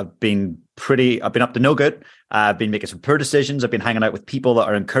 I've been up to no good. I've been making some poor decisions. I've been hanging out with people that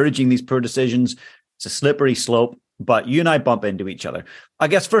are encouraging these poor decisions. It's a slippery slope, but you and I bump into each other. I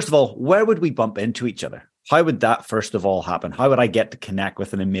guess, first of all, where would we bump into each other? How would that first of all happen? How would I get to connect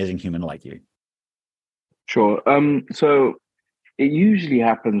with an amazing human like you? Sure. So it usually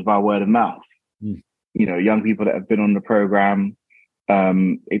happens by word of mouth. Young people that have been on the program,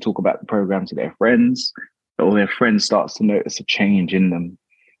 they talk about the program to their friends, or their friends starts to notice a change in them.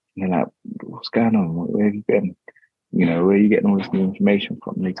 And they're like, what's going on? Where have you been? Where are you getting all this new information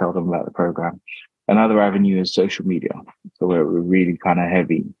from? And they tell them about the program. Another avenue is social media. So we're really kind of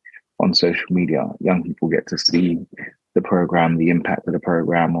heavy on social media. Young people get to see the program, the impact of the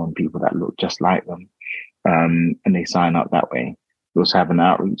program on people that look just like them. And they sign up that way. We also have an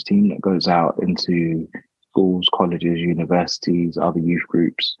outreach team that goes out into schools, colleges, universities, other youth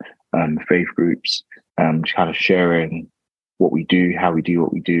groups, faith groups, kind of sharing what we do, how we do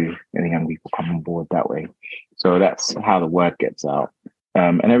what we do, and the young people come on board that way. So that's how the word gets out.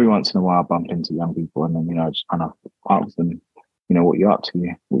 And every once in a while, I bump into young people and then, I just kind of ask them, what you're up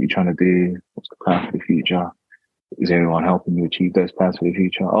to, what you're trying to do, what's the plan for the future? Is anyone helping you achieve those plans for the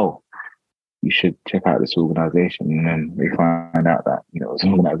future? Oh, you should check out this organization. And then we find out that, it's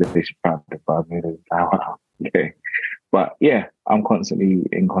an organization founded by me. Wow, okay. But yeah, I'm constantly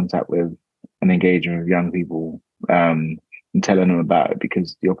in contact with and engaging with young people and telling them about it,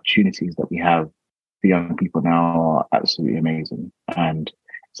 because the opportunities that we have for young people now are absolutely amazing. And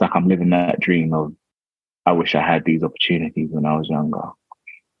it's like I'm living that dream of, I wish I had these opportunities when I was younger.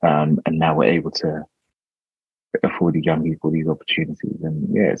 And now we're able to afford the young people these opportunities. And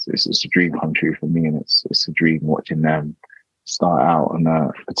yeah, it's a dream come true for me. And it's a dream watching them start out on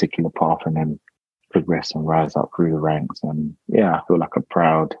a particular path and then progress and rise up through the ranks. And yeah, I feel like a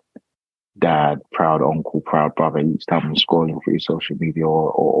proud dad, proud uncle, proud brother each time I'm scrolling through social media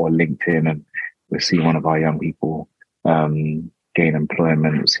or LinkedIn and we see one of our young people gain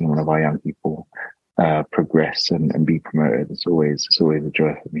employment, we see one of our young people progress and be promoted. It's always a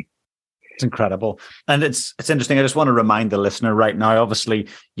joy for me. It's incredible. And it's interesting. I just want to remind the listener right now, obviously,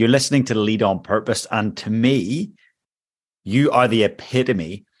 you're listening to Lead on Purpose. And to me, you are the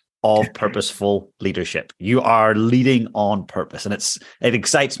epitome of purposeful leadership. You are leading on purpose, and it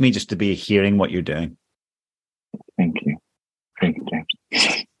excites me just to be hearing what you're doing. Thank you,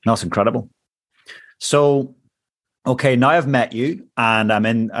 James. That's incredible. So, okay, now I've met you, and I'm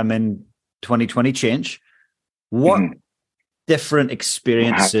in 2020 change. What different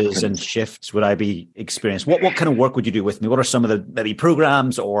experiences and shifts would I be experiencing? What kind of work would you do with me? What are some of the maybe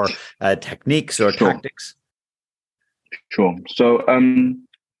programs or techniques or tactics? Sure. So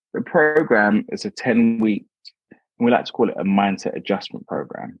the program is a 10-week, we like to call it a mindset adjustment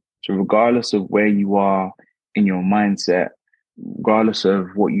program. So regardless of where you are in your mindset, regardless of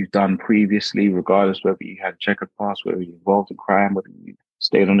what you've done previously, regardless whether you had a checkered past, whether you're involved in crime, whether you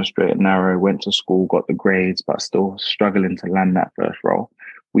stayed on the straight and narrow, went to school, got the grades, but still struggling to land that first role,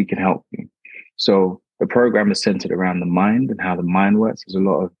 we can help you. So the program is centered around the mind and how the mind works. There's a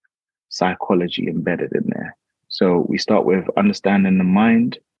lot of psychology embedded in there. So we start with understanding the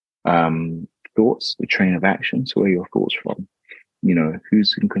mind, thoughts, the train of action. So where are your thoughts from? You know,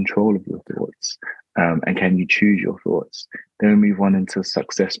 who's in control of your thoughts? And can you choose your thoughts? Then we move on into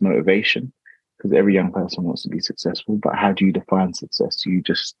success motivation, because every young person wants to be successful. But how do you define success? Do you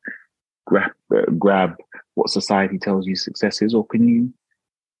just grab what society tells you success is, or can you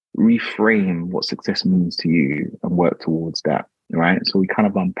reframe what success means to you and work towards that? Right. So we kind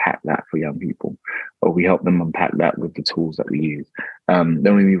of unpack that for young people, or we help them unpack that with the tools that we use.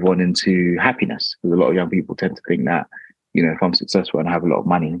 Then we move on into happiness, because a lot of young people tend to think that, you know, if I'm successful and I have a lot of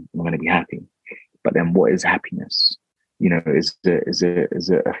money, I'm going to be happy. But then what is happiness? You know, is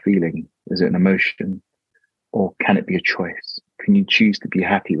it a feeling? Is it an emotion? Or can it be a choice? Can you choose to be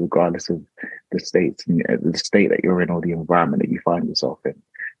happy regardless of the state that you're in or the environment that you find yourself in?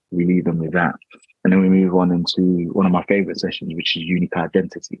 We leave them with that. And then we move on into one of my favorite sessions, which is unique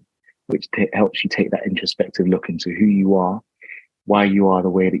identity, which helps you take that introspective look into who you are, why you are the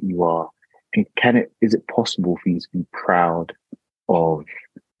way that you are. And is it possible for you to be proud of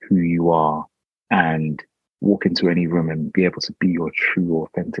who you are and walk into any room and be able to be your true,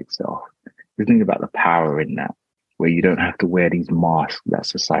 authentic self? Just think about the power in that, where you don't have to wear these masks that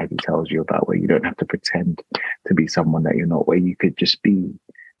society tells you about, where you don't have to pretend to be someone that you're not, where you could just be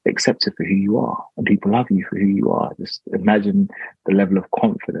accepted for who you are and people love you for who you are. Just imagine the level of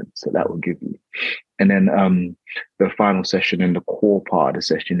confidence that will give you. And then the final session and the core part of the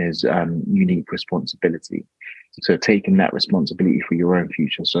session is unique responsibility. So taking that responsibility for your own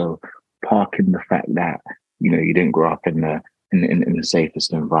future. So parking the fact that, you know, you didn't grow up in the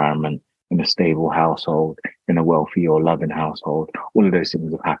safest environment, in a stable household, in a wealthy or loving household. All of those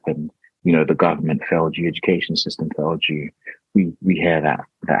things have happened. You know, the government failed you, education system failed you. We hear that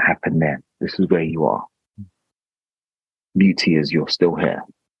happened there. This is where you are. Beauty is you're still here,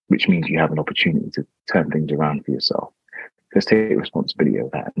 which means you have an opportunity to turn things around for yourself. Just take responsibility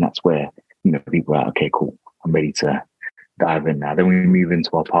of that. And that's where, you know, people are, okay, cool, I'm ready to dive in now. Then we move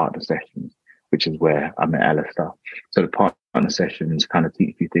into our partner sessions, which is where I met Alistair. So the partner sessions kind of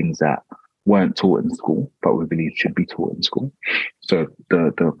teach you things that weren't taught in school, but we believe should be taught in school. So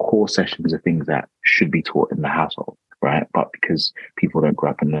the core sessions are things that should be taught in the household, right? But because people don't grow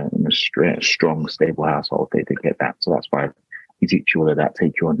up in a strong, stable household, they get that. So that's why we teach you all of that,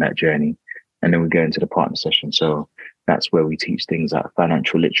 take you on that journey. And then we go into the partner session. So that's where we teach things like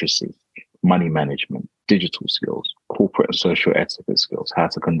financial literacy, money management, digital skills, corporate and social etiquette skills, how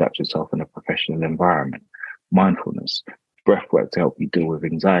to conduct yourself in a professional environment, mindfulness, breathwork to help you deal with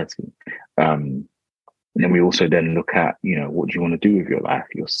anxiety. And then we also then look at, you know, what do you want to do with your life,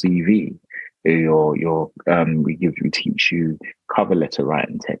 your CV, we teach you cover letter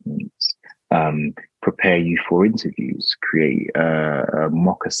writing techniques, prepare you for interviews, create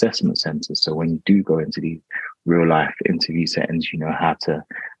mock assessment centers. So when you do go into these real life interview settings, you know how to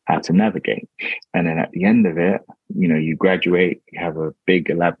navigate. And then at the end of it, you know, you graduate, you have a big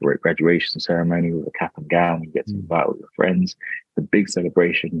elaborate graduation ceremony with a cap and gown, you get to invite all your friends, the big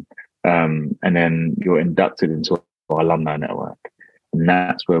celebration. And then you're inducted into our alumni network. And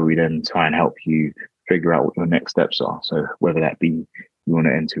that's where we then try and help you figure out what your next steps are. So whether that be you want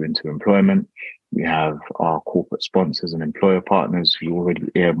to enter into employment, we have our corporate sponsors and employer partners who already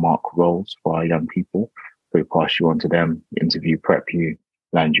earmark roles for our young people. So we pass you on to them, interview, prep you,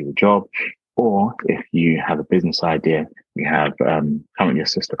 land you a job. Or if you have a business idea, we have currently a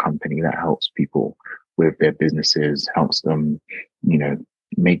sister company that helps people with their businesses, helps them, you know,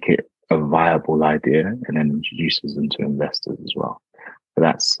 make it a viable idea and then introduces them to investors as well. But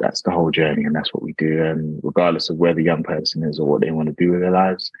that's the whole journey, and that's what we do. And regardless of where the young person is or what they want to do with their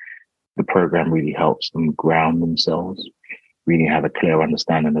lives, the program really helps them ground themselves, really have a clear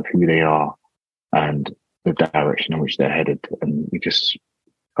understanding of who they are and the direction in which they're headed. And we just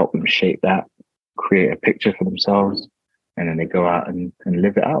help them shape that, create a picture for themselves, and then they go out and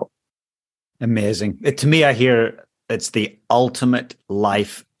live it out. Amazing. To me, I hear it's the ultimate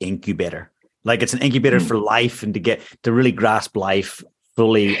life incubator. Like it's an incubator for life and to really grasp life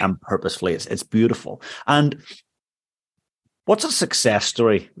fully and purposefully. It's beautiful. And what's a success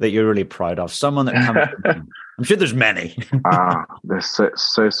story that you're really proud of? Someone that comes from, I'm sure there's many. There's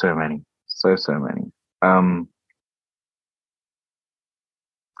so many. So many.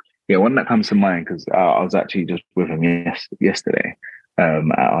 Yeah, one that comes to mind, because I was actually just with him yesterday at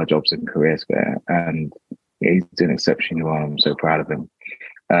our jobs and careers fair, and yeah, he's doing exceptionally well. I'm so proud of him.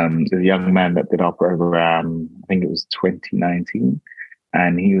 There's a young man that did our program, I think it was 2019,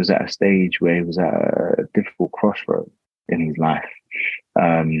 and he was at a stage where he was at a difficult crossroad in his life.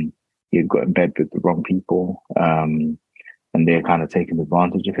 He had got in bed with the wrong people, and they're kind of taking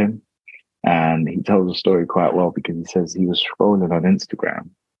advantage of him. And he tells the story quite well, because he says he was scrolling on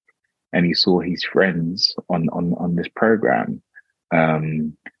Instagram and he saw his friends on this program.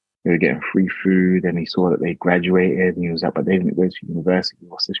 They were getting free food, and he saw that they graduated, and he was like, but they didn't go to university.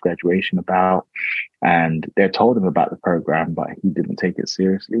 What's this graduation about? And they told him about the program, but he didn't take it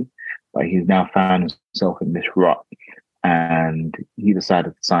seriously. But he's now found himself in this rut, and he decided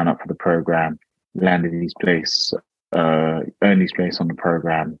to sign up for the program, landed his place, earned his place on the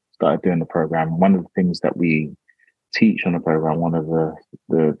program, started doing the program. One of the things that we teach on the program, one of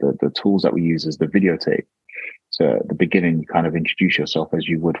the tools that we use is the videotape. So at the beginning, you kind of introduce yourself as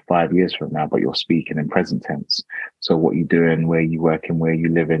you would 5 years from now, but you're speaking in present tense. So what you're doing, where you working, where you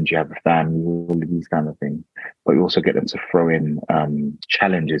live in, do you have a family, all of these kind of things. But you also get them to throw in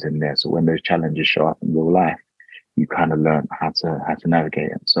challenges in there. So when those challenges show up in real life, you kind of learn how to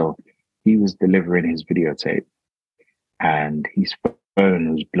navigate it. So he was delivering his videotape, and his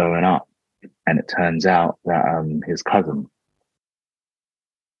phone was blowing up. And it turns out that his cousin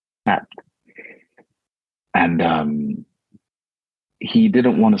snapped. And he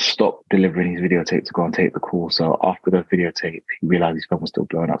didn't want to stop delivering his videotape to go and take the call. So after the videotape, he realized his phone was still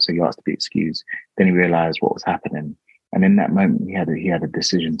blowing up. So he asked to be excused. Then he realized what was happening. And in that moment, he had a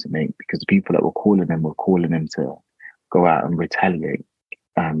decision to make, because the people that were calling him to go out and retaliate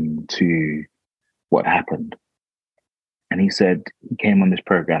to what happened. And he said he came on this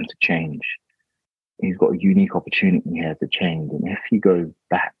program to change. He's got a unique opportunity here to change. And if he goes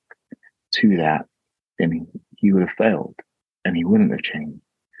back to that, then he would have failed and he wouldn't have changed.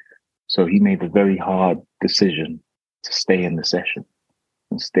 So he made the very hard decision to stay in the session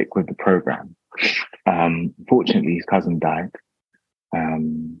and stick with the program. Fortunately, his cousin died.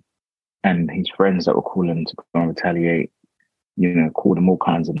 And his friends that were calling him to go and retaliate, called him all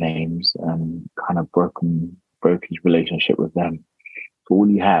kinds of names, and kind of broke his relationship with them. So all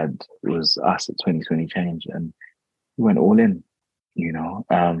he had was us at 2020 Change, and he went all in, He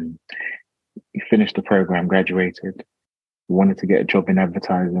finished the program, graduated, wanted to get a job in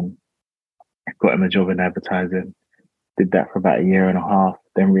advertising, got him a job in advertising, did that for about a year and a half,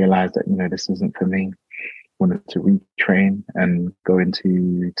 then realized that, this isn't for me. Wanted to retrain and go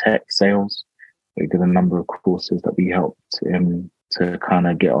into tech sales. He did a number of courses that we helped him to kind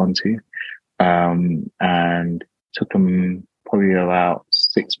of get onto. And took him probably about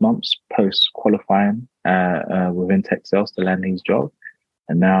 6 months post qualifying within tech sales to land his job.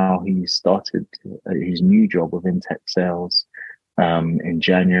 And now he started his new job within tech sales in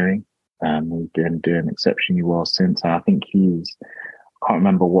January. He's been doing exceptionally well since. And I think I can't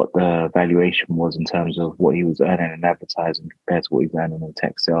remember what the valuation was in terms of what he was earning in advertising compared to what he's earning in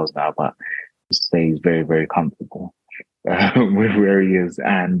tech sales now. But he stays very, very comfortable with where he is.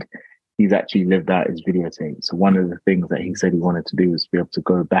 And he's actually lived out his videotape. So one of the things that he said he wanted to do was be able to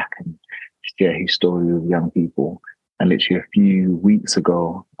go back and share his story with young people. And literally a few weeks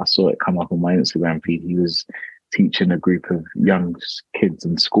ago, I saw it come up on my Instagram feed. He was teaching a group of young kids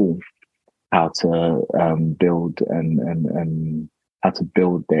in school how to build and how to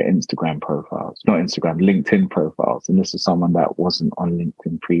build their Instagram profiles, not Instagram, LinkedIn profiles. And this is someone that wasn't on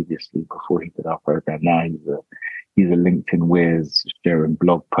LinkedIn previously before he did our program. Now he's a LinkedIn whiz, sharing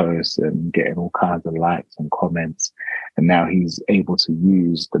blog posts and getting all kinds of likes and comments. And now he's able to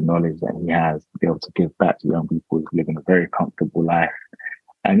use the knowledge that he has to be able to give back to young people who's living a very comfortable life.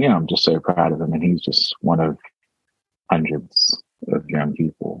 And, I'm just so proud of him. And he's just one of hundreds of young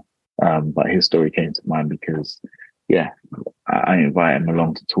people. But his story came to mind because, I invited him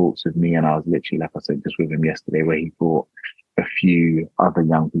along to talks with me. And I was literally, like I said, just with him yesterday, where he brought a few other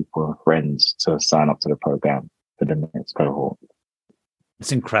young people and friends to sign up to the program for the next cohort.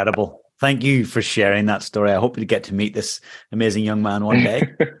 It's incredible. Thank you for sharing that story. I hope you get to meet this amazing young man one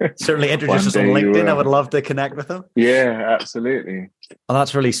day. Certainly introduce One us on day you LinkedIn. I will. would love to connect with him. Yeah, absolutely. Well,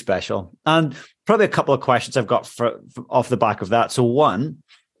 that's really special. And probably a couple of questions I've got off the back of that. So one,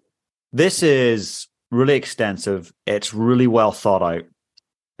 this is really extensive. It's really well thought out.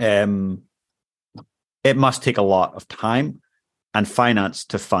 It must take a lot of time and finance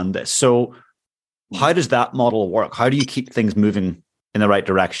to fund this. So how does that model work? How do you keep things moving in the right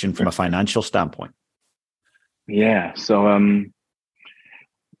direction from a financial standpoint? Yeah, so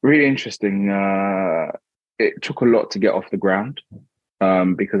really interesting. It took a lot to get off the ground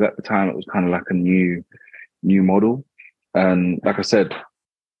because at the time it was kind of like a new model, and like I said,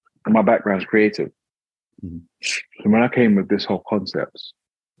 my background's creative. Mm-hmm. So when I came with this whole concept,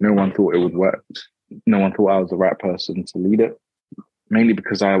 no one thought it would work. No one thought I was the right person to lead it, mainly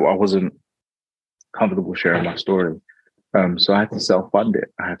because I wasn't comfortable sharing my story. So I had to self-fund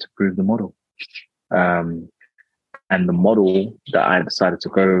it. I had to prove the model. And the model that I decided to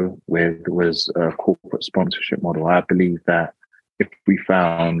go with was a corporate sponsorship model. I believe that if we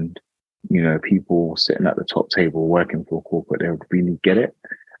found, people sitting at the top table working for a corporate, they would really get it.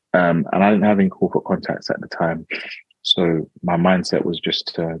 And I didn't have any corporate contacts at the time. So my mindset was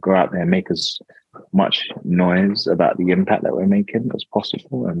just to go out there and make as much noise about the impact that we're making as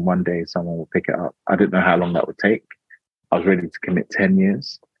possible. And one day someone will pick it up. I didn't know how long that would take. I was ready to commit 10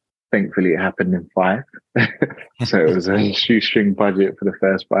 years. Thankfully, it happened in 5. So it was a shoestring budget for the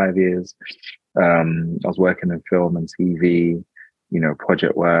first 5 years. I was working in film and TV,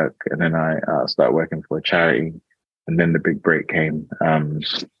 project work. And then I started working for a charity. And then the big break came.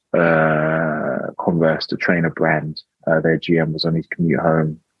 Converse, the trainer brand, their GM was on his commute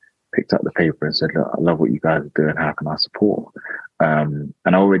home, picked up the paper and said, "Look, I love what you guys are doing. How can I support?" And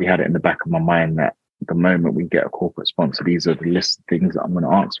I already had it in the back of my mind that the moment we get a corporate sponsor, these are the list of things that I'm going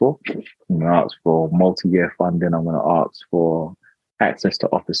to ask for. I'm going to ask for multi-year funding. I'm going to ask for access to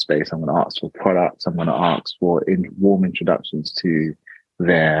office space. I'm going to ask for products. I'm going to ask for warm introductions to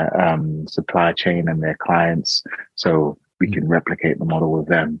their supply chain and their clients, so we can replicate the model with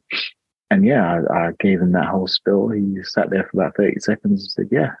them. And yeah, I gave him that whole spiel. He sat there for about 30 seconds and said,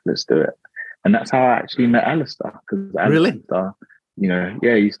 "Yeah, let's do it." And that's how I actually met Alistair. Because Alistair, he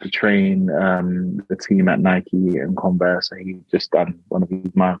used to train the team at Nike and Converse. So he just done one of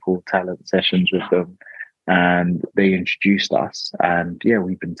these mindful talent sessions with them, and they introduced us. And yeah,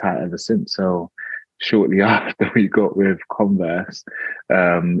 we've been tight ever since. So shortly after we got with Converse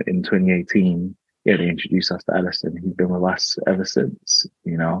in 2018, they introduced us to Alistair, and he's been with us ever since.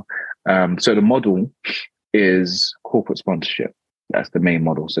 So the model is corporate sponsorship. That's the main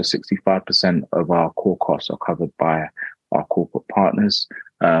model. So 65% of our core costs are covered by our corporate partners.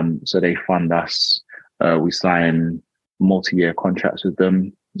 So they fund us. We sign multi-year contracts with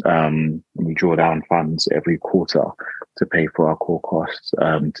them. And we draw down funds every quarter to pay for our core costs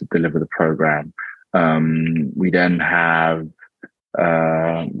to deliver the program. We then have,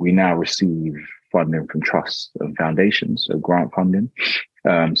 we now receive funding from trusts and foundations, so grant funding.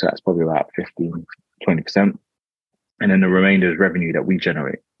 So that's probably about 15-20%. And then the remainder is revenue that we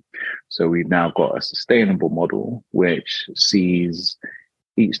generate. So we've now got a sustainable model, which sees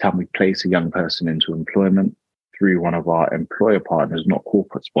each time we place a young person into employment through one of our employer partners, not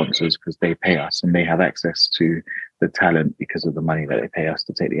corporate sponsors, because they pay us and they have access to the talent because of the money that they pay us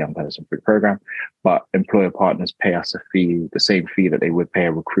to take the young person through the program. But employer partners pay us a fee, the same fee that they would pay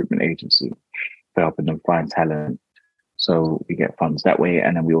a recruitment agency for helping them find talent. So we get funds that way.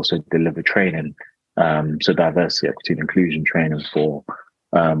 And then we also deliver training. So diversity, equity, and inclusion training for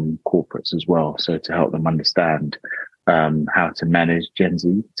corporates as well. So to help them understand how to manage Gen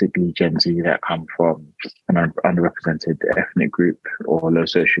Z, particularly Gen Z that come from an underrepresented ethnic group or low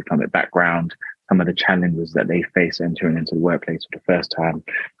socioeconomic background, some of the challenges that they face entering into the workplace for the first time.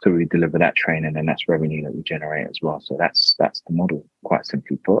 So we deliver that training, and that's revenue that we generate as well. So that's the model, quite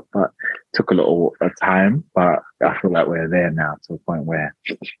simply put. But it took a little time, but I feel like we're there now to a point where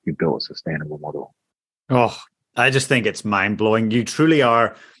we built a sustainable model. Oh, I just think it's mind-blowing. You truly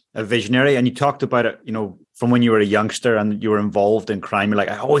are a visionary, and you talked about it, from when you were a youngster and you were involved in crime. You're like,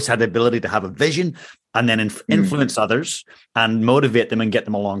 I always had the ability to have a vision and then influence others and motivate them and get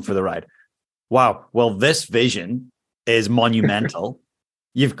them along for the ride. Wow. Well, this vision is monumental.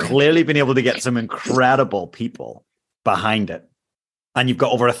 You've clearly been able to get some incredible people behind it. And you've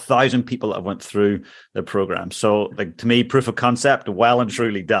got over 1,000 people that have went through the program. So, to me, proof of concept, well and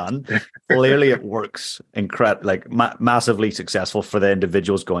truly done. Clearly, it works. Massively successful for the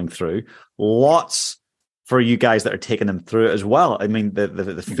individuals going through. Lots for you guys that are taking them through it as well. I mean,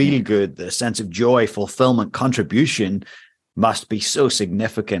 the feel good, the sense of joy, fulfillment, contribution must be so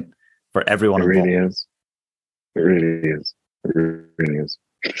significant for everyone It involved. really is. It really is. It really is.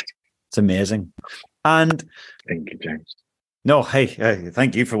 It's amazing. And Thank you, James. no, hey,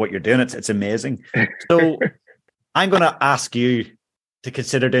 thank you for what you're doing. It's amazing. So I'm going to ask you to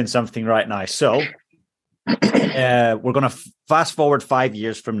consider doing something right now. So we're going to fast forward 5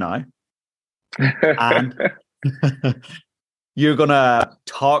 years from now, and you're going to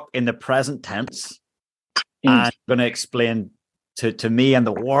talk in the present tense, and going to explain to me and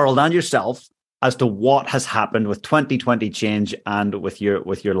the world and yourself as to what has happened with 2020 change and with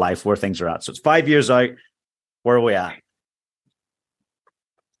your life, where things are at. So it's 5 years out. Where are we at?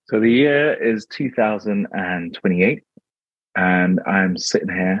 So the year is 2028, and I'm sitting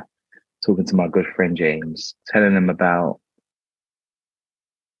here talking to my good friend James, telling him about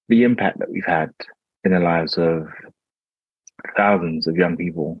the impact that we've had in the lives of thousands of young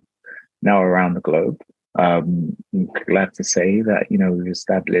people now around the globe. I'm glad to say that, we've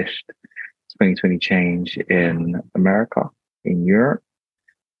established 2020 change in America, in Europe.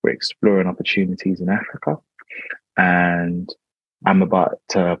 We're exploring opportunities in Africa. And I'm about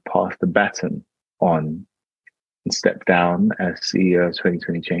to pass the baton on and step down as CEO of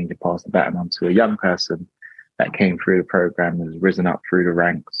 2020 Change and pass the baton on to a young person that came through the program, has risen up through the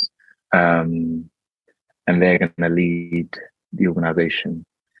ranks. And they're going to lead the organization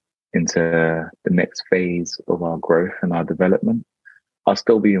into the next phase of our growth and our development. I'll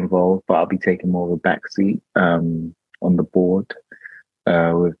still be involved, but I'll be taking more of a backseat on the board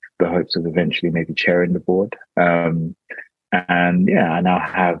with the hopes of eventually maybe chairing the board. And yeah, I now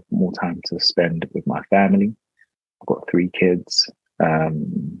have more time to spend with my family. I've got 3 kids,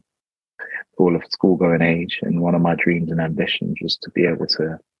 all of school going age. And one of my dreams and ambitions was to be able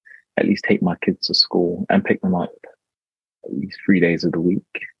to at least take my kids to school and pick them up at least 3 days of the week.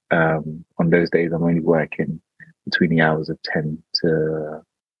 On those days, I'm only working between the hours of 10 to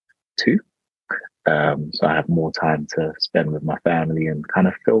 2. So I have more time to spend with my family and kind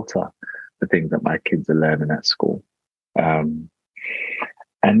of filter the things that my kids are learning at school. And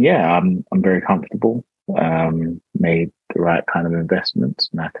yeah, I'm very comfortable, made the right kind of investments,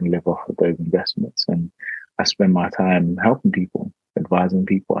 and I can live off of those investments. And I spend my time helping people, advising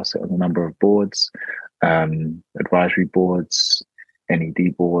people. I sit on a number of boards, advisory boards,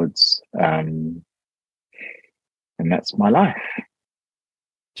 NED boards, and that's my life.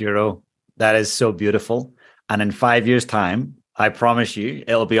 Duro, that is so beautiful. And in 5 years' time, I promise you,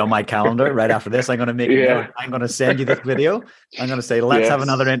 it'll be on my calendar right after this. I'm going to make a note. I'm going to send you this video. I'm going to say, let's have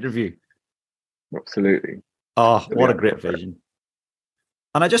another interview. Absolutely. Oh, what a great vision.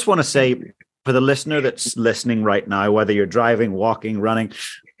 And I just want to say, for the listener that's listening right now, whether you're driving, walking, running,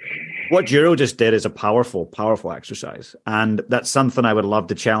 what Duro just did is a powerful, powerful exercise. And that's something I would love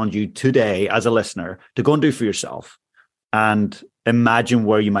to challenge you today as a listener to go and do for yourself and imagine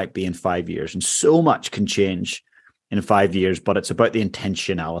where you might be in 5 years. And so much can change in 5 years, but it's about the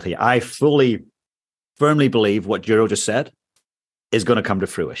intentionality. I firmly believe what Duro just said is going to come to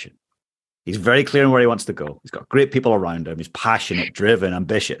fruition. He's very clear on where he wants to go. He's got great people around him. He's passionate, driven,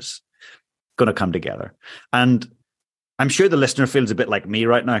 ambitious. Going to come together. And I'm sure the listener feels a bit like me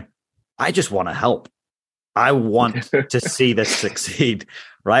right now. I just want to help. I want to see this succeed,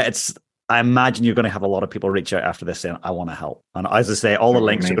 right? I imagine you're going to have a lot of people reach out after this saying, I want to help. And as I say, all the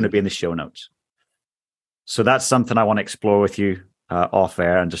links are going to be in the show notes. So that's something I want to explore with you off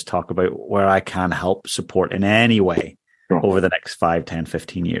air and just talk about where I can help support in any way over the next 5, 10,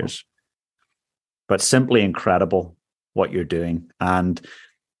 15 years. But simply incredible what you're doing. And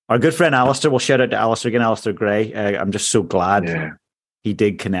our good friend Alistair, we'll shout out to Alistair again, Alistair Gray. I'm just so glad he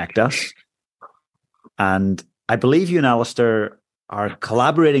did connect us. And I believe you and Alistair are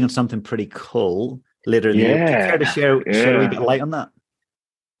collaborating on something pretty cool later in the year. Would you care to share a wee bit of light on that?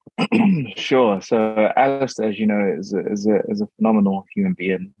 Sure. So Alistair, as you know, is a phenomenal human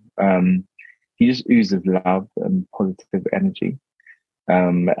being. He just oozes love and positive energy.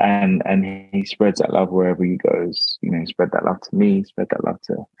 And he spreads that love wherever he goes. He spread that love to me, spread that love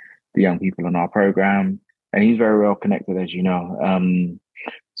to the young people in our program. And he's very well connected, as you know.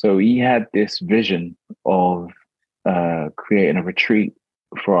 So he had this vision of creating a retreat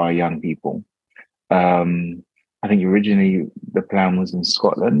for our young people. I think originally the plan was in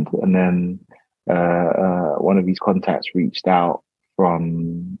Scotland, and then one of these contacts reached out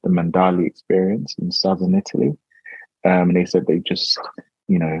from the Mandali experience in southern Italy. And they said they just,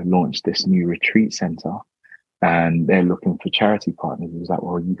 launched this new retreat center and they're looking for charity partners. It was like,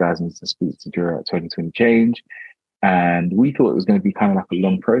 well, you guys need to speak to Duro at 2020 Change. And we thought it was going to be kind of like a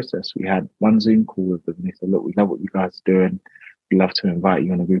long process. We had one Zoom call with them and they said, look, we love what you guys are doing. We'd love to invite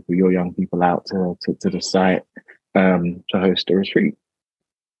you and a group of your young people out to the site to host a retreat.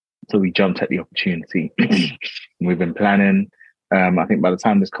 So we jumped at the opportunity. We've been planning. I think by the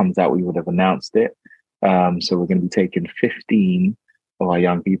time this comes out, we would have announced it. So we're going to be taking 15 of our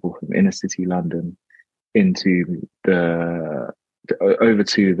young people from inner city London into over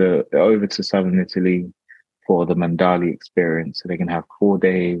to southern Italy for the Mandali experience. So they can have 4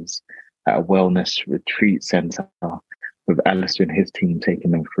 days at a wellness retreat center with Alistair and his team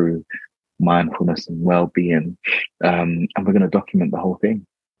taking them through mindfulness and well-being. And we're going to document the whole thing.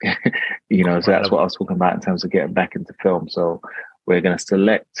 So that's what I was talking about in terms of getting back into film. So we're going to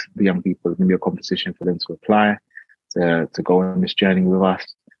select the young people. There's going to be a competition for them to apply to go on this journey with us.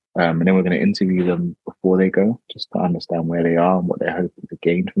 And then we're going to interview them before they go, just to understand where they are and what they're hoping to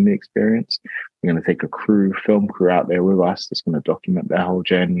gain from the experience. We're going to take a film crew out there with us that's going to document their whole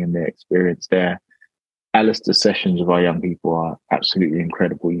journey and their experience there. Alistair's sessions with our young people are absolutely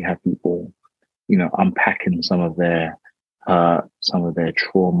incredible. You have people, unpacking some of their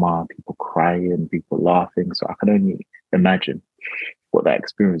trauma, people crying, people laughing. So I can only imagine what that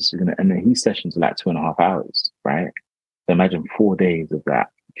experience is going to, and then his sessions are like 2.5 hours, right? So imagine 4 days of that.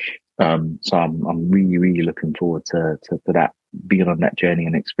 So I'm really, really looking forward to that, being on that journey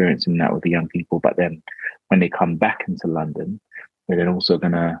and experiencing that with the young people. But then when they come back into London, we're then also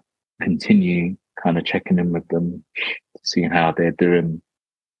going to continue kind of checking in with them, seeing how they're doing,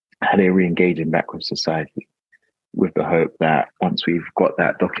 how they're re-engaging back with society, with the hope that once we've got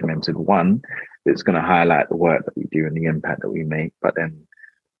that documented, one, it's going to highlight the work that we do and the impact that we make, but then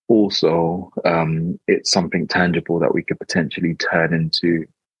also it's something tangible that we could potentially turn into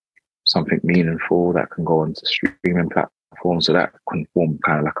something meaningful that can go onto streaming platforms. So that can form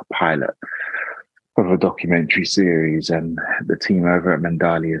kind of like a pilot of a documentary series. And the team over at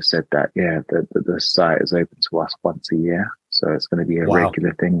Mandali has said that, the site is open to us once a year. So it's going to be a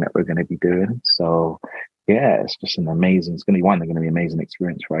regular thing that we're going to be doing. So it's just it's going to be an amazing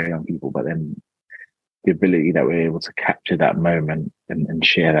experience for our young people, but then the ability that we're able to capture that moment and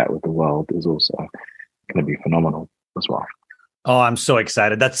share that with the world is also going to be phenomenal as well. Oh, I'm so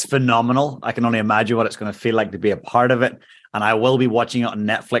excited. That's phenomenal. I can only imagine what it's going to feel like to be a part of it. And I will be watching it on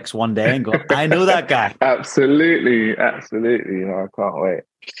Netflix one day and go, I know that guy. Absolutely. I can't wait.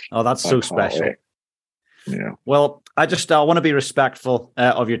 Oh, that's so special. Wait. Yeah. Well, I want to be respectful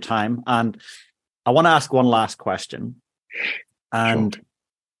of your time. And I want to ask one last question. And sure.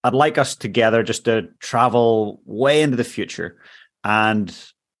 I'd like us together just to travel way into the future and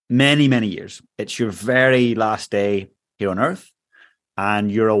many, many years. It's your very last day here on Earth,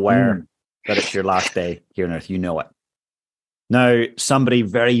 and you're aware that it's your last day here on Earth. You know it. Now, somebody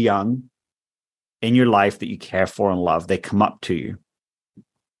very young in your life that you care for and love, they come up to you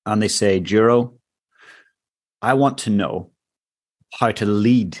and they say, Duro, I want to know how to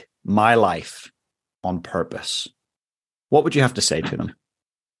lead my life on purpose. What would you have to say to them?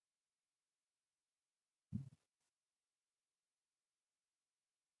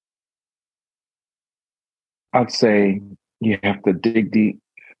 I'd say you have to dig deep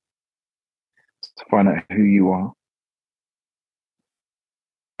to find out who you are.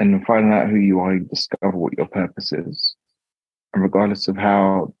 And in finding out who you are, you discover what your purpose is. And regardless of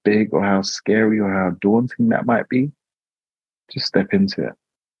how big or how scary or how daunting that might be, just step into it.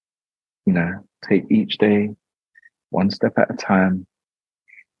 Take each day one step at a time.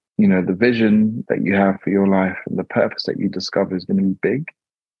 The vision that you have for your life and the purpose that you discover is going to be big.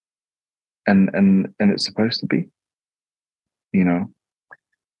 And it's supposed to be,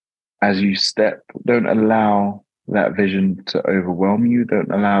 as you step, don't allow that vision to overwhelm you.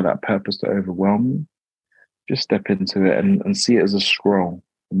 Don't allow that purpose to overwhelm you. Just step into it and see it as a scroll.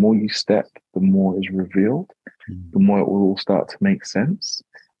 The more you step, the more is revealed, the more it will all start to make sense.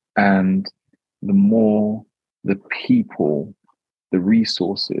 And the more the people, the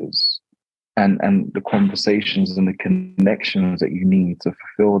resources, and the conversations and the connections that you need to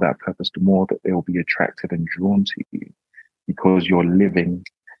fulfill that purpose, the more that they will be attracted and drawn to you because you're living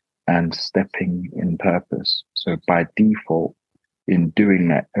and stepping in purpose. So by default, in doing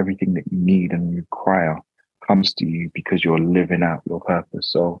that, everything that you need and require comes to you because you're living out your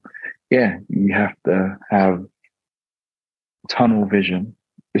purpose. So you have to have tunnel vision.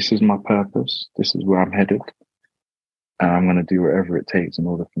 This is my purpose. This is where I'm headed. And I'm going to do whatever it takes in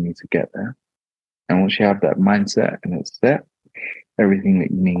order for me to get there. And once you have that mindset and it's set, everything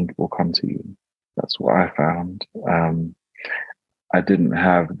that you need will come to you. That's what I found. I didn't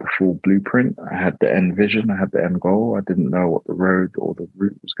have the full blueprint. I had the end vision. I had the end goal. I didn't know what the road or the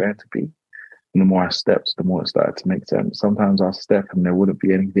route was going to be. And the more I stepped, the more it started to make sense. Sometimes I'll step and there wouldn't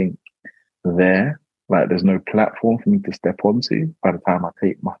be anything there. Like there's no platform for me to step onto by the time I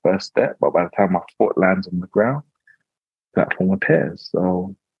take my first step. But by the time my foot lands on the ground, platform appears.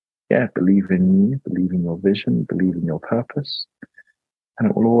 So yeah, believe in you, believe in your vision, believe in your purpose, and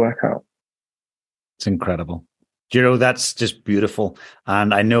it will all work out. It's incredible. Duro, that's just beautiful.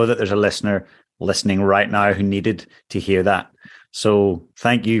 And I know that there's a listener listening right now who needed to hear that. So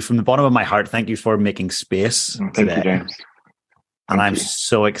thank you from the bottom of my heart. Thank you for making space Thank today. you, James. And I'm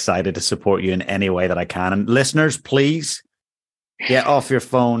so excited to support you in any way that I can. And listeners, please get off your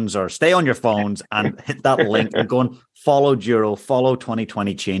phones or stay on your phones and hit that link and go and follow Duro, follow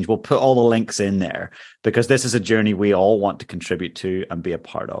 2020 Change. We'll put all the links in there because this is a journey we all want to contribute to and be a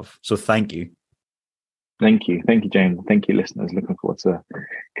part of. So thank you. Thank you. Thank you, James. Thank you, listeners. Looking forward to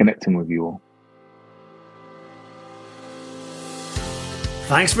connecting with you all.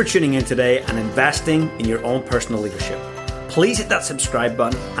 Thanks for tuning in today and investing in your own personal leadership. Please hit that subscribe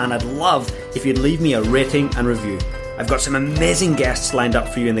button, and I'd love if you'd leave me a rating and review. I've got some amazing guests lined up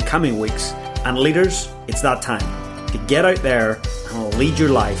for you in the coming weeks, and leaders, it's that time to get out there and lead your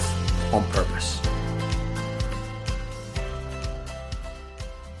life on purpose.